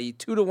nipples at a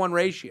 2-to-1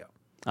 ratio.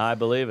 I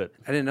believe it.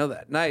 I didn't know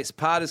that. Nice.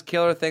 Pod is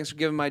killer. Thanks for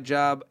giving my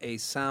job a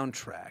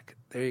soundtrack.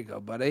 There you go,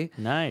 buddy.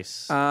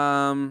 Nice.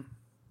 I'm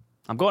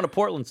going to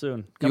Portland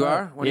soon. You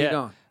are? When are you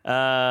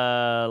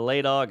going?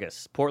 Late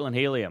August. Portland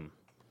Helium.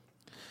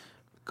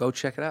 Go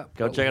check it out.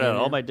 Go check it out.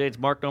 All my dates,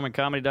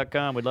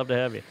 marknormancomedy.com. We'd love to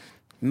have you.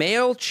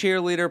 Male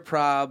cheerleader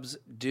probs.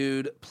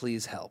 Dude,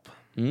 please help.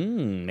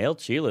 Male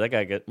cheerleader.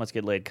 That guy must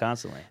get laid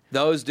constantly.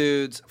 Those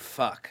dudes,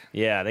 fuck.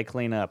 Yeah, they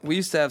clean up. We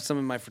used to have some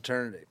in my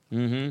fraternity.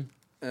 Mm-hmm.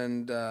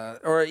 And,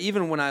 or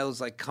even when I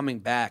was, like, coming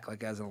back,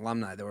 like, as an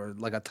alumni, there were,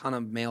 like, a ton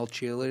of male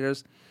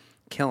cheerleaders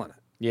killing it.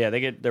 Yeah,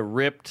 they're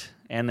ripped,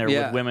 and they're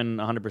with women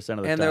 100% of the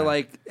time. And they're,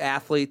 like,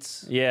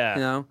 athletes. Yeah.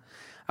 You know?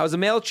 I was a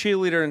male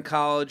cheerleader in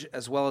college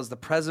as well as the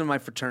president of my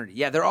fraternity.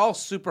 Yeah, they're all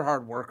super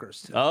hard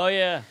workers, too. Oh,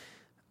 yeah.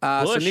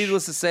 So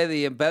needless to say,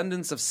 the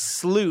abundance of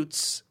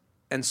sleuts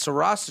and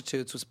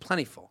sorostitutes was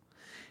plentiful.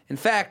 In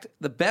fact,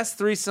 the best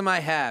threesome I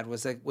had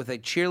was with a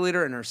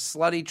cheerleader and her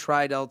slutty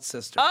tri-adult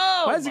sister.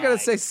 Oh, why is he going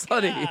to say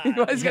slutty?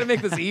 Why is he going to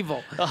make this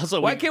evil? Also,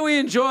 why can't we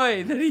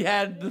enjoy that he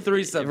had the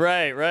threesome?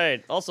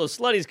 Right. Also,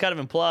 slutty's kind of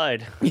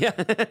implied. Yeah.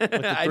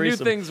 I knew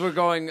things were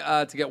going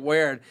to get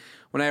weird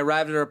When I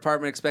arrived at her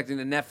apartment expecting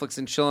to Netflix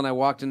and chill, and I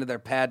walked into their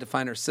pad to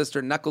find her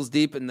sister knuckles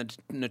deep in the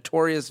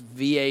notorious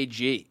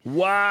VAG.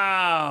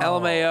 Wow.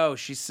 LMAO.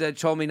 She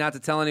told me not to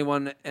tell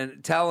anyone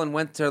and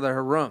went to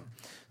her room.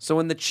 So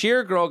when the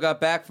cheer girl got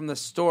back from the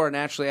store,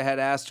 naturally I had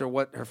asked her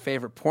what her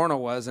favorite porno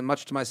was, and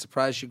much to my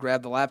surprise, she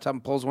grabbed the laptop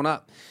and pulls one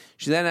up.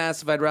 She then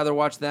asked if I'd rather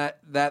watch that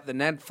than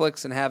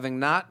Netflix, and having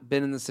not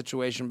been in the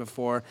situation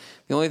before,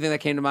 the only thing that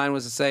came to mind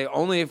was to say,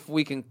 only if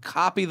we can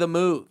copy the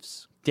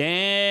moves.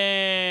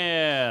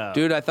 Damn.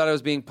 Dude, I thought I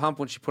was being pumped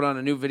when she put on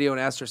a new video and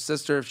asked her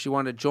sister if she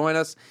wanted to join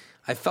us.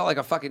 I felt like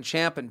a fucking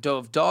champ and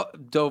dove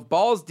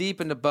balls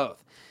deep into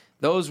both.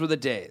 Those were the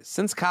days.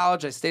 Since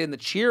college, I stayed in the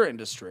cheer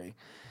industry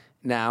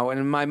now, and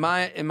in my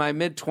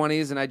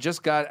mid-20s, and I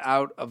just got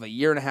out of a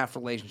 1.5-year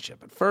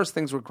relationship. At first,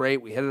 things were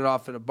great. We hit it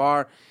off at a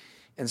bar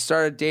and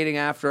started dating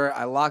after.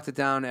 I locked it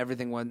down.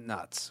 Everything went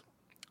nuts.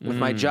 With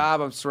my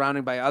job, I'm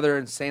surrounded by other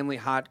insanely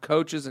hot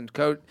coaches and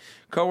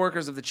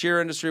co-workers of the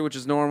cheer industry, which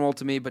is normal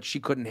to me, but she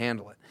couldn't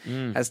handle it.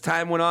 As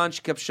time went on,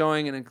 she kept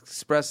showing and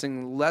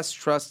expressing less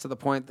trust to the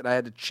point that I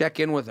had to check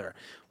in with her.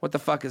 What the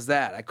fuck is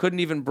that? I couldn't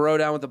even bro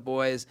down with the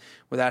boys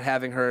without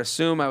having her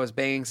assume I was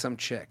banging some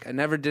chick. I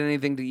never did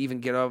anything to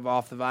even get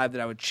off the vibe that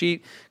I would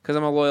cheat because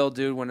I'm a loyal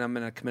dude when I'm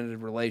in a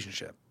committed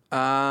relationship.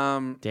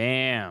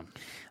 Damn.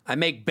 I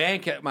make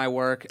bank at my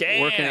work,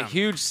 Damn. work in a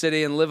huge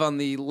city, and live on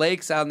the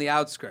lakes out in the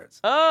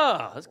outskirts.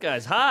 Oh, this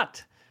guy's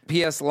hot.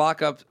 P.S.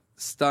 Lock up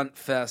stunt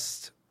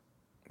fest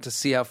to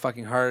see how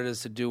fucking hard it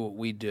is to do what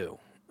we do.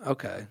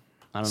 Okay. I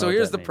don't know So what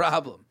here's that the means.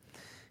 problem.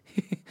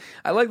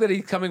 I like that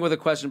he's coming with a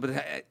question, but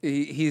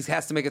he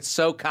has to make it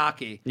so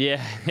cocky.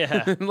 Yeah,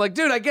 yeah. I'm like,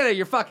 dude, I get it.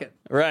 You're fucking.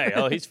 Right.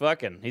 Oh, he's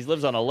fucking. He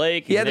lives on a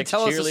lake. He had to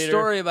tell us a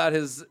story about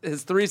his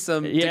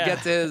threesome Yeah. to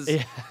get to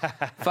his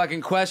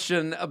fucking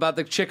question about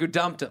the chick who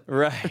dumped him.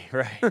 Right,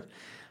 right.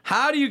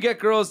 How do you get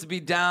girls to be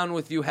down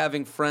with you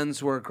having friends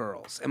who are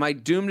girls? Am I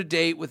doomed to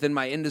date within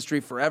my industry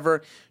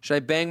forever? Should I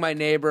bang my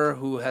neighbor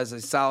who has a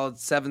solid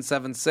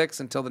 776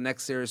 until the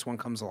next serious one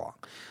comes along?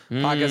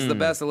 Podcast is the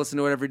best. I listen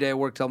to it every day at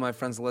work. Tell my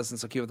friends to listen,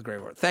 so keep up the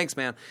great work. Thanks,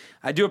 man.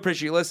 I do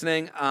appreciate you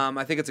listening.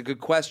 I think it's a good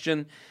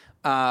question.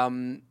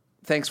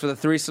 Thanks for the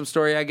threesome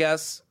story, I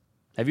guess.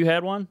 Have you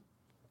had one?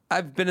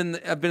 I've been in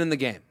the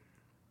game.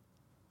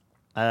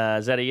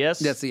 Is that a yes?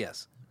 That's a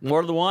yes.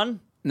 More than one?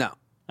 No.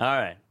 All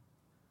right.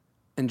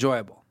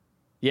 Enjoyable.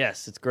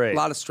 Yes, it's great. A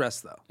lot of stress,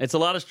 though. It's a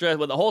lot of stress,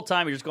 but the whole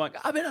time you're just going,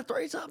 I'm in a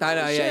threesome. I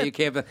know, Holy yeah, shit." you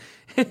can't.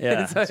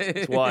 Yeah,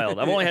 it's wild.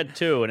 I've only had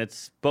two, and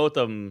it's both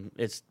of them.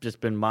 It's just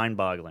been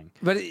mind-boggling.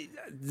 But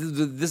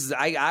this is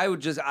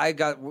I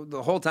got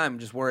the whole time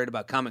just worried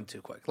about coming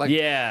too quick. Like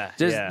Yeah,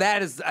 just yeah.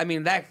 that is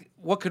that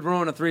what could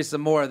ruin a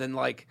threesome more than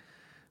like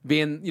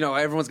being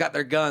everyone's got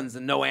their guns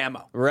and no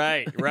ammo.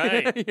 Right,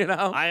 right. You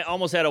know? I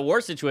almost had a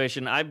worse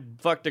situation. I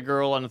fucked a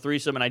girl on a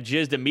threesome, and I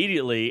jizzed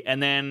immediately, and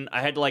then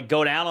I had to like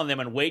go down on them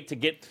and wait to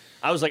get.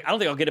 I was like, I don't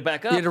think I'll get it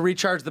back up. You had to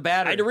recharge the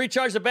battery. I had to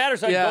recharge the battery,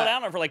 so I had to go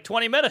down on it for like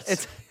 20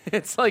 minutes.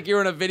 It's like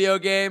you're in a video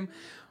game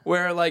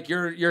where like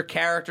your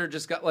character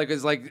just got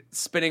is like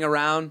spinning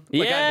around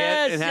like got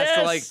hit and has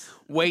to like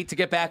wait to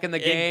get back in the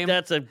game.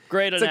 That's a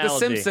great It's analogy. like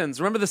The Simpsons.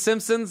 Remember The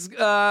Simpsons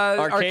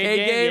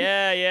arcade game?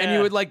 Yeah, yeah. And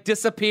you would like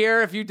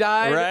disappear if you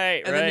died.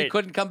 Right, And then you right.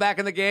 couldn't come back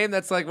in the game.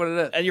 That's like what it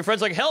is. And your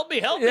friend's like, help me.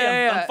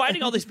 Yeah. I'm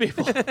fighting all these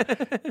people.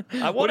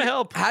 I want to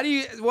help. How do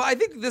you? Well, I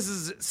think this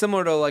is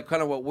similar to like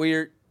kind of what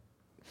you're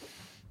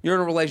in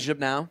a relationship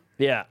now.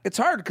 Yeah. It's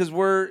hard because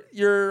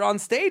you're on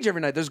stage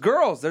every night. There's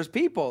girls. There's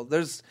people.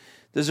 There's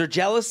there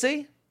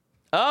jealousy.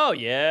 Oh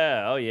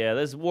yeah.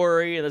 There's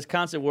worry. There's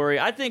constant worry.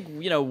 I think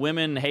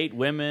women hate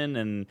women,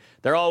 and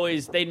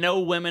they know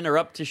women are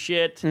up to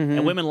shit,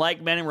 and women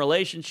like men in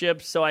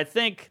relationships. So I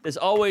think there's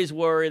always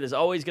worry. There's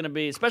always going to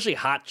be, especially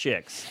hot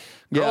chicks.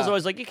 Girls Yeah. are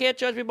always like, you can't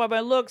judge me by my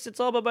looks. It's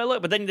all about my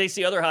look. But then they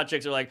see other hot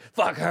chicks are like,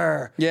 fuck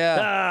her.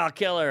 Yeah. I'll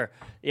kill her.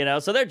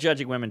 So they're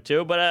judging women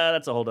too. But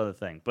that's a whole other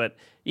thing. But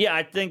yeah,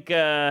 I think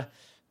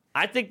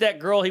that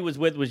girl he was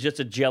with was just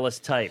a jealous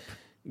type.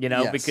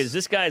 Yes. Because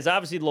this guy is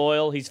obviously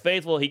loyal. He's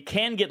faithful. He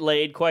can get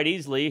laid quite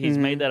easily. He's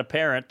made that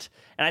apparent.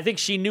 And I think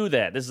she knew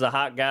that. This is a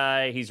hot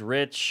guy. He's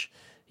rich.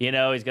 He's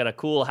got a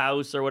cool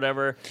house or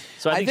whatever.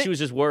 So I think she was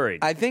just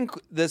worried. I think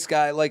this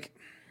guy,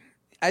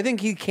 I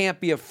think he can't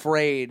be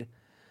afraid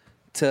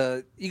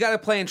to. You got to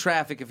play in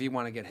traffic if you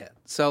want to get hit.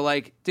 So,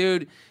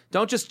 dude,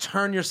 don't just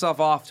turn yourself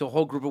off to a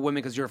whole group of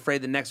women because you're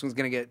afraid the next one's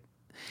going to get.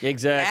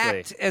 Exactly.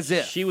 Act as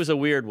if. She was a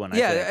weird one,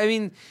 Yeah, I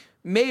think.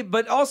 I mean,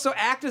 but also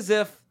act as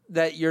if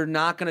that you're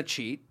not going to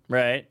cheat.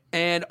 Right.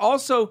 And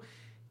also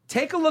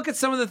take a look at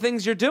some of the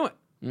things you're doing.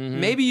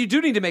 Maybe you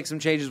do need to make some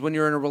changes when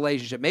you're in a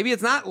relationship. Maybe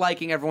it's not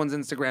liking everyone's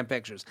Instagram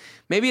pictures.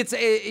 Maybe it's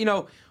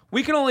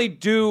we can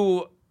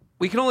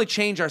only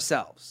change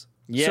ourselves.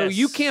 Yes. So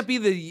you can't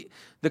be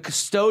the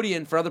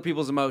custodian for other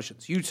people's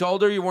emotions. You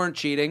told her you weren't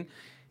cheating.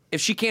 If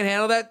she can't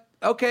handle that,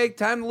 okay,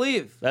 time to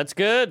leave. That's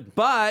good.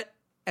 But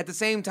at the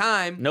same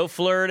time, No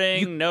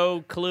flirting,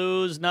 no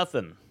clues,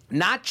 nothing.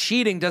 not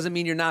cheating doesn't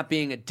mean you're not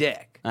being a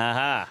dick.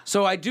 Aha.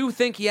 So I do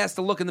think he has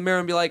to look in the mirror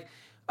and be like,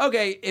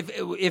 okay,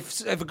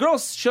 if a girl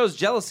shows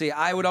jealousy,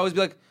 I would always be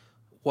like,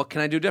 what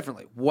can I do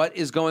differently? What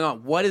is going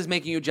on? What is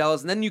making you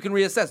jealous? And then you can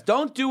reassess.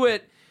 Don't do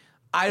it,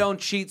 I don't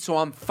cheat, so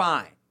I'm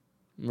fine.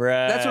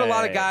 Right. That's what a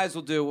lot of guys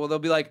will do. Well, they'll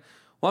be like,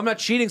 well, I'm not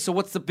cheating, so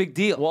what's the big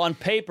deal? Well, on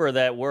paper,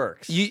 that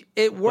works.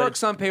 It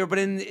works on paper, but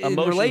in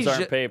emotions relationship,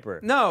 aren't paper.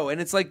 No,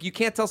 and it's like you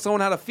can't tell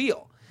someone how to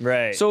feel.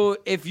 Right. So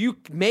if you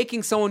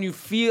making someone you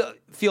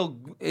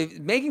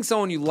making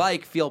someone you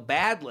like feel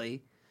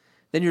badly,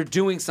 then you're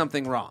doing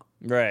something wrong.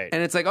 Right.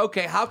 And it's like,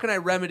 okay, how can I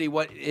remedy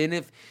what? And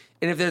if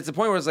there's a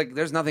point where it's like,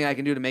 there's nothing I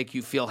can do to make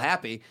you feel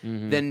happy,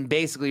 then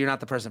basically you're not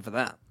the person for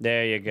them.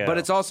 There you go. But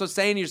it's also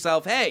saying to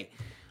yourself, hey,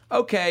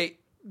 okay,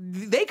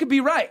 they could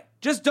be right.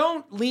 Just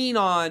don't lean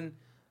on,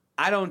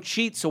 I don't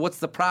cheat, so what's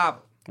the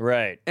problem?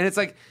 right. And it's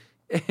like,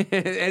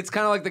 it's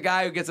kind of like the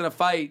guy who gets in a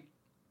fight.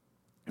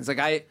 It's like,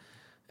 I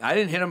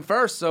didn't hit him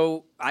first,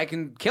 so I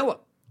can kill him.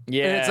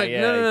 Yeah, and it's like,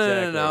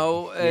 yeah,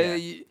 no.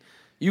 exactly.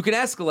 You can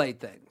escalate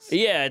things.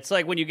 Yeah, it's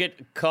like when you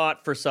get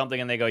caught for something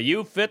and they go,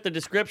 you fit the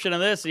description of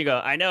this. And you go,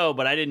 I know,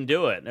 but I didn't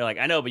do it. And they're like,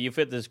 I know, but you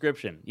fit the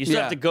description. You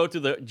still have to go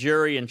through the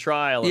jury and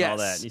trial and all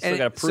that. You still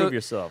got to prove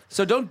yourself.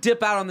 So don't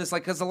dip out on this,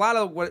 like, because a lot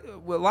of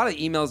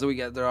emails that we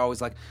get, they're always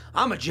like,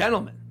 I'm a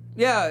gentleman.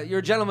 Yeah, you're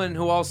a gentleman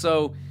who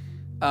also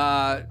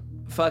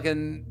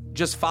fucking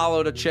just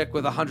followed a chick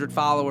with 100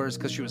 followers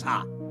because she was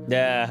hot.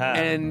 Yeah.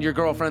 And your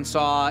girlfriend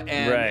saw,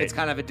 and Right. it's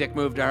kind of a dick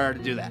move to her to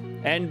do that.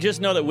 And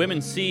just know that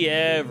women see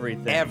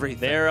everything.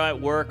 Everything. They're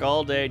at work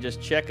all day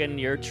just checking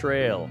your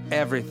trail.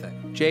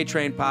 Everything.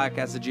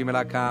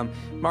 JTrainPodcast@gmail.com.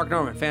 Mark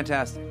Norman,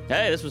 fantastic.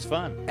 Hey, this was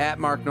fun. At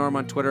Mark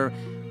Norman on Twitter.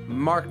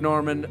 Mark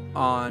Norman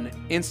on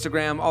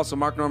Instagram. Also,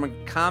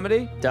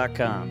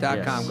 MarkNormanComedy.com.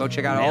 .com. Go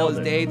check out all his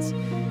Nailed it. dates.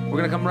 We're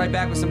going to come right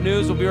back with some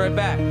news. We'll be right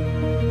back.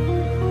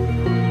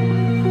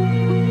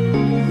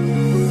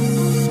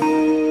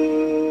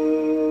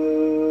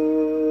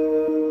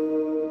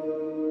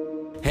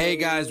 Hey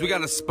guys, we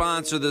got a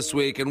sponsor this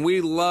week, and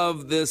we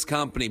love this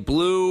company,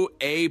 Blue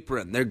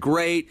Apron. They're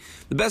great.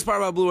 The best part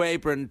about Blue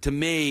Apron to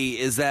me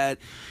is that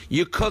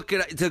you cook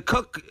it up,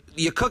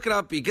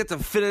 you get to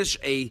finish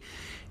a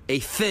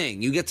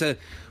thing. You get to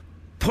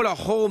put a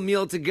whole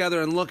meal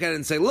together and look at it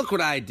and say, look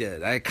what I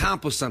did. I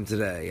accomplished something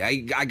today.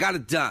 I got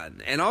it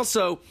done. And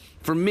also,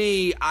 for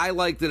me, I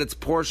like that it's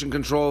portion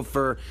control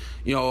for,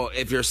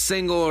 if you're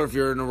single or if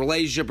you're in a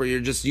relationship or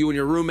you're just you and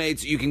your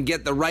roommates, you can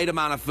get the right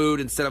amount of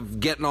food instead of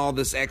getting all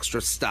this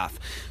extra stuff.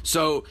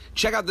 So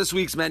check out this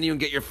week's menu and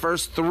get your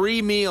first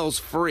 3 meals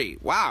free.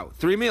 Wow,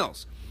 3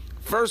 meals.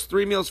 First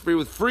 3 meals free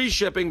with free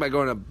shipping by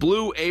going to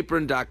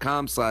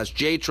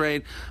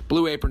blueapron.com/JTrain,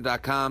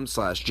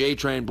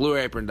 blueapron.com/JTrain,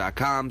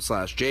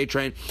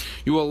 blueapron.com/JTrain.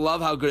 You will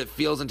love how good it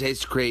feels and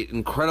tastes to create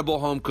incredible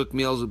home-cooked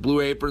meals with Blue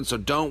Apron, so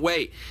don't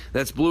wait.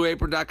 That's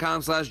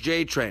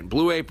blueapron.com/JTrain.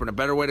 Blue Apron, a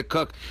better way to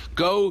cook.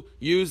 Go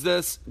use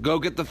this. Go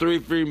get the 3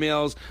 free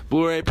meals.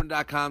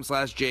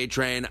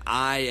 blueapron.com/JTrain.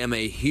 I am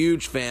a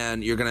huge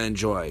fan. You're going to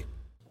enjoy.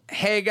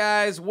 Hey,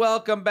 guys.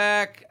 Welcome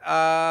back.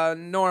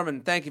 Norman,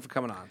 thank you for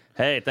coming on.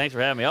 Hey, thanks for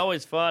having me.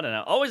 Always fun, and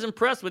I'm always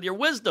impressed with your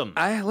wisdom.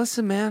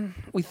 Listen, man.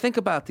 We think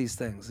about these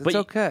things. It's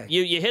okay.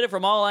 You hit it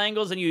from all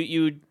angles, and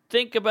you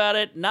think about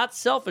it not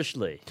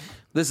selfishly.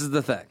 This is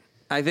the thing.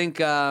 I think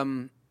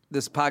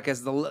this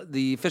podcast,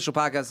 the official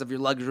podcast of your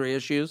luxury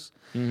issues,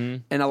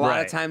 and a lot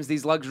of times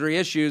these luxury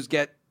issues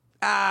get,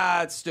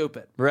 it's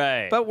stupid.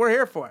 Right. But we're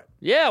here for it.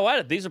 Yeah,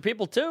 why? These are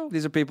people, too.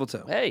 These are people,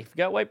 too. Hey, if you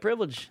got white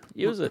privilege,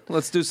 use it.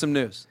 Let's do some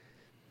news.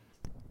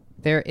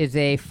 There is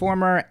a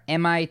former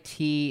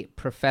MIT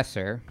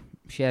professor.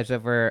 She has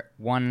over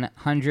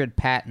 100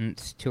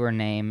 patents to her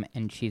name,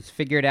 and she's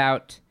figured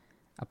out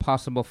a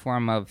possible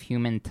form of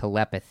human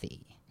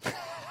telepathy.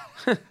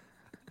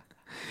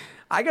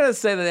 I gotta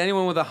say that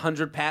anyone with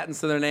 100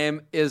 patents to their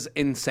name is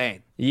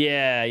insane.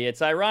 Yeah,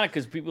 it's ironic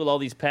because people with all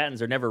these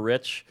patents are never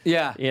rich.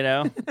 Yeah.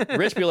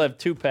 Rich people have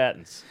 2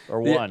 patents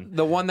or 1.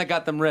 The one that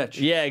got them rich.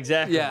 Yeah,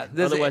 exactly. Yeah,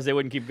 Otherwise, they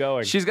wouldn't keep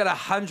going. She's got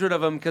 100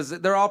 of them because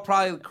they're all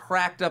probably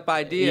cracked up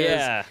ideas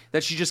Yeah.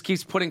 that she just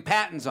keeps putting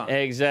patents on.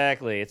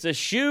 Exactly. It's a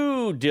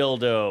shoe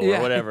dildo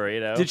or whatever,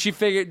 Did she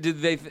figure?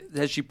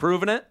 Has she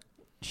proven it?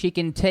 She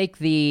can take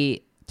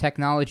the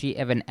technology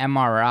of an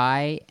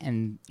MRI,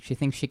 and she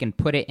thinks she can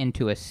put it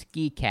into a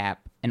ski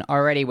cap. And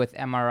already with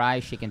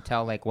MRI, she can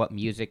tell like what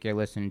music you're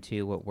listening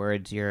to, what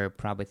words you're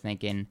probably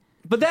thinking.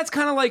 But that's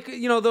kind of like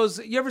those.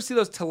 You ever see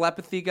those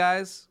telepathy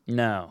guys?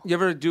 No. You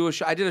ever do a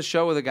show? I did a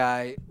show with a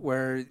guy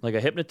where Like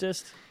a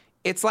hypnotist?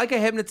 it's like a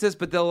hypnotist,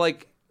 but they'll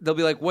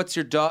be like, "What's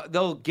your dog?"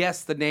 They'll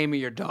guess the name of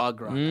your dog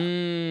growing up,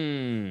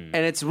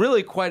 and it's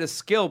really quite a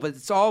skill. But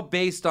it's all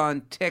based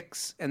on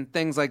tics and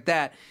things like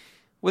that.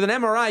 With an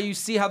MRI, you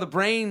see how the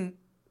brain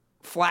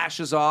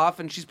flashes off,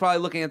 and she's probably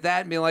looking at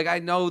that and being like, "I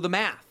know the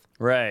math."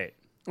 Right.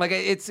 Like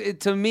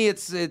to me,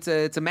 it's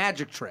a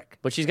magic trick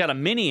But she's got a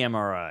mini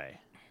MRI.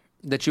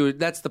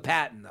 that's the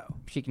patent though.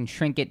 She can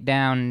shrink it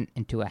down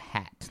into a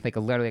hat,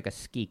 literally like a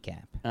ski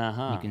cap.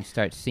 Uh-huh. You can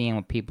start seeing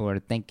what people are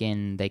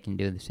thinking. They can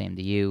do the same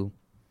to you.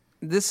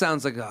 This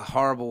sounds like a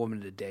horrible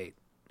woman to date.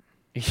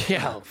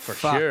 Yeah, for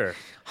Fuck. sure.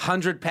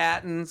 100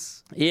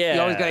 patents. Yeah.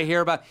 You always got to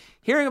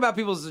hearing about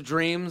people's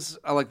dreams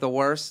are like the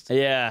worst.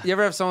 Yeah. You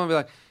ever have someone be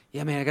like,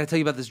 yeah, man, I got to tell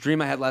you about this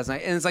dream I had last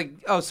night. And it's like,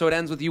 oh, so it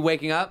ends with you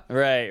waking up?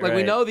 Right, Like, we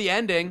right. know the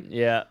ending.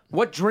 Yeah.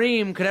 What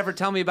dream could ever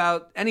tell me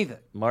about anything?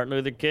 Martin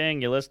Luther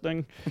King, you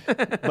listening?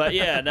 But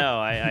yeah, no,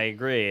 I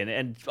agree.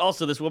 And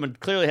also, this woman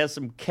clearly has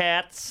some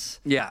cats.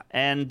 Yeah.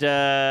 And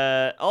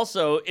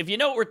also, if you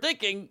know what we're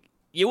thinking,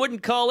 you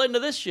wouldn't call into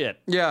this shit.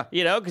 Yeah.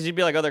 You know, because you'd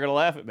be like, oh, they're going to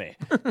laugh at me.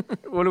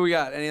 What do we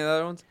got? Any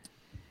other ones?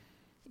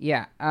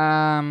 Yeah.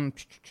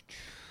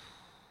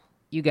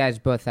 You guys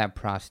both have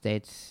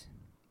prostates.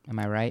 Am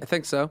I right? I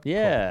think so.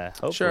 Yeah,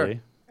 hopefully. Sure.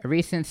 A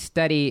recent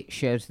study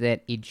shows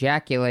that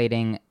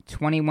ejaculating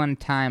 21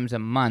 times a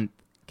month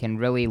can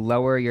really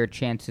lower your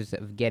chances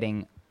of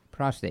getting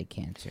prostate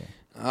cancer.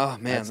 Oh,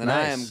 man, That's then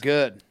I nice. am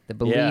good. The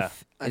belief Yeah.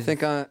 I is,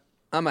 think I'm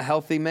a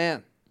healthy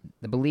man.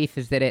 the belief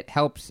is that it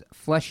helps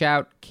flush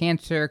out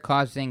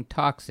cancer-causing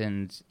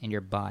toxins in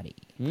your body.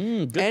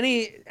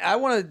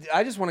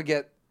 I just want to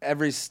get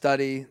every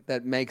study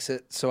that makes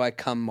it so I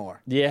come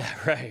more. Yeah,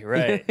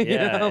 right.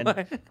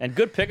 Yeah. And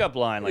good pickup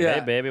line. Like, Yeah.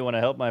 hey, baby, want to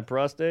help my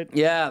prostate?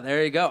 Yeah,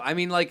 there you go. I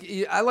mean, like,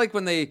 I like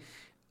when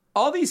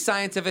all these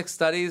scientific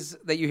studies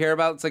that you hear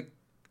about, it's like,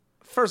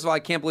 first of all, I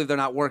can't believe they're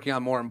not working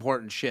on more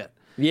important shit.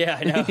 Yeah,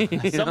 I know.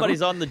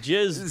 Somebody's on the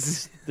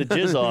jizz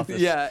office.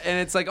 Yeah, and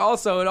it's like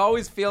also, it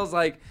always feels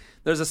like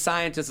there's a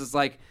scientist that's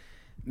like,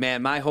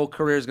 man, my whole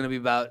career is going to be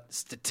about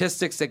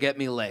statistics that get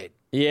me laid.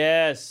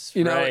 Yes.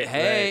 You know, right,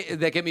 hey, right.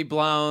 that get me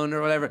blown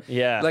or whatever.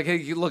 Yeah. Like,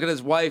 you look at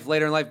his wife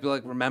later in life, be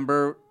like,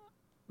 remember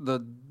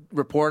the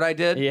report I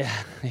did?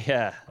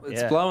 Yeah.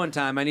 It's blowing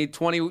time. I need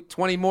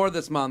 20 more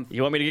this month.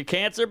 You want me to get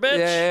cancer, bitch?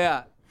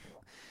 Yeah.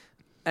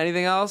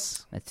 Anything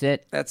else? That's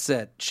it. That's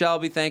it.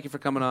 Shelby, thank you for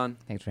coming on.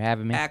 Thanks for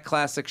having me. At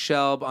Classic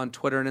Shelb on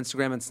Twitter and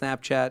Instagram and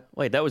Snapchat.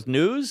 Wait, that was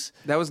news?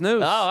 That was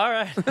news. Oh, all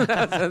right.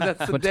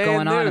 That's the What's day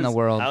going on in the news.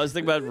 world? I was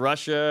thinking about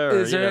Russia or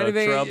Is there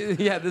anything? Trump.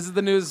 Yeah, this is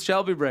the news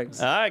Shelby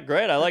brings. All right,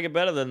 great. I like it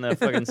better than the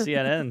fucking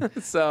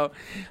CNN. So,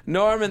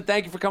 Norman,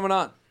 thank you for coming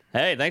on.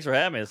 Hey, thanks for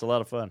having me. It's a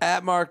lot of fun.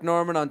 At Mark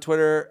Norman on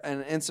Twitter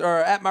or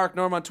at Mark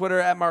Norman on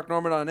Twitter, at Mark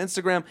Norman on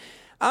Instagram.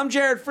 I'm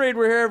Jared Freed.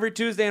 We're here every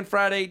Tuesday and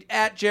Friday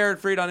at Jared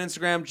Freed on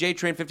Instagram,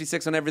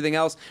 JTrain56 on everything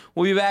else.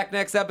 We'll be back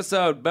next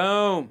episode.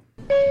 Boom.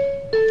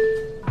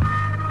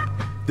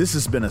 This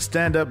has been a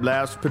Stand Up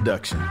Labs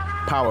production,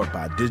 powered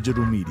by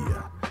digital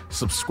media.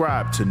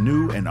 Subscribe to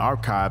new and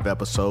archive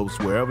episodes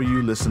wherever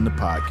you listen to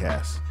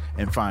podcasts,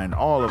 and find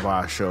all of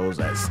our shows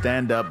at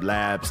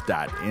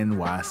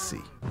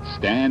standuplabs.nyc.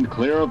 Stand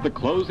clear of the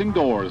closing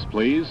doors,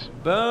 please.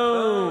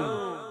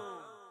 Boom.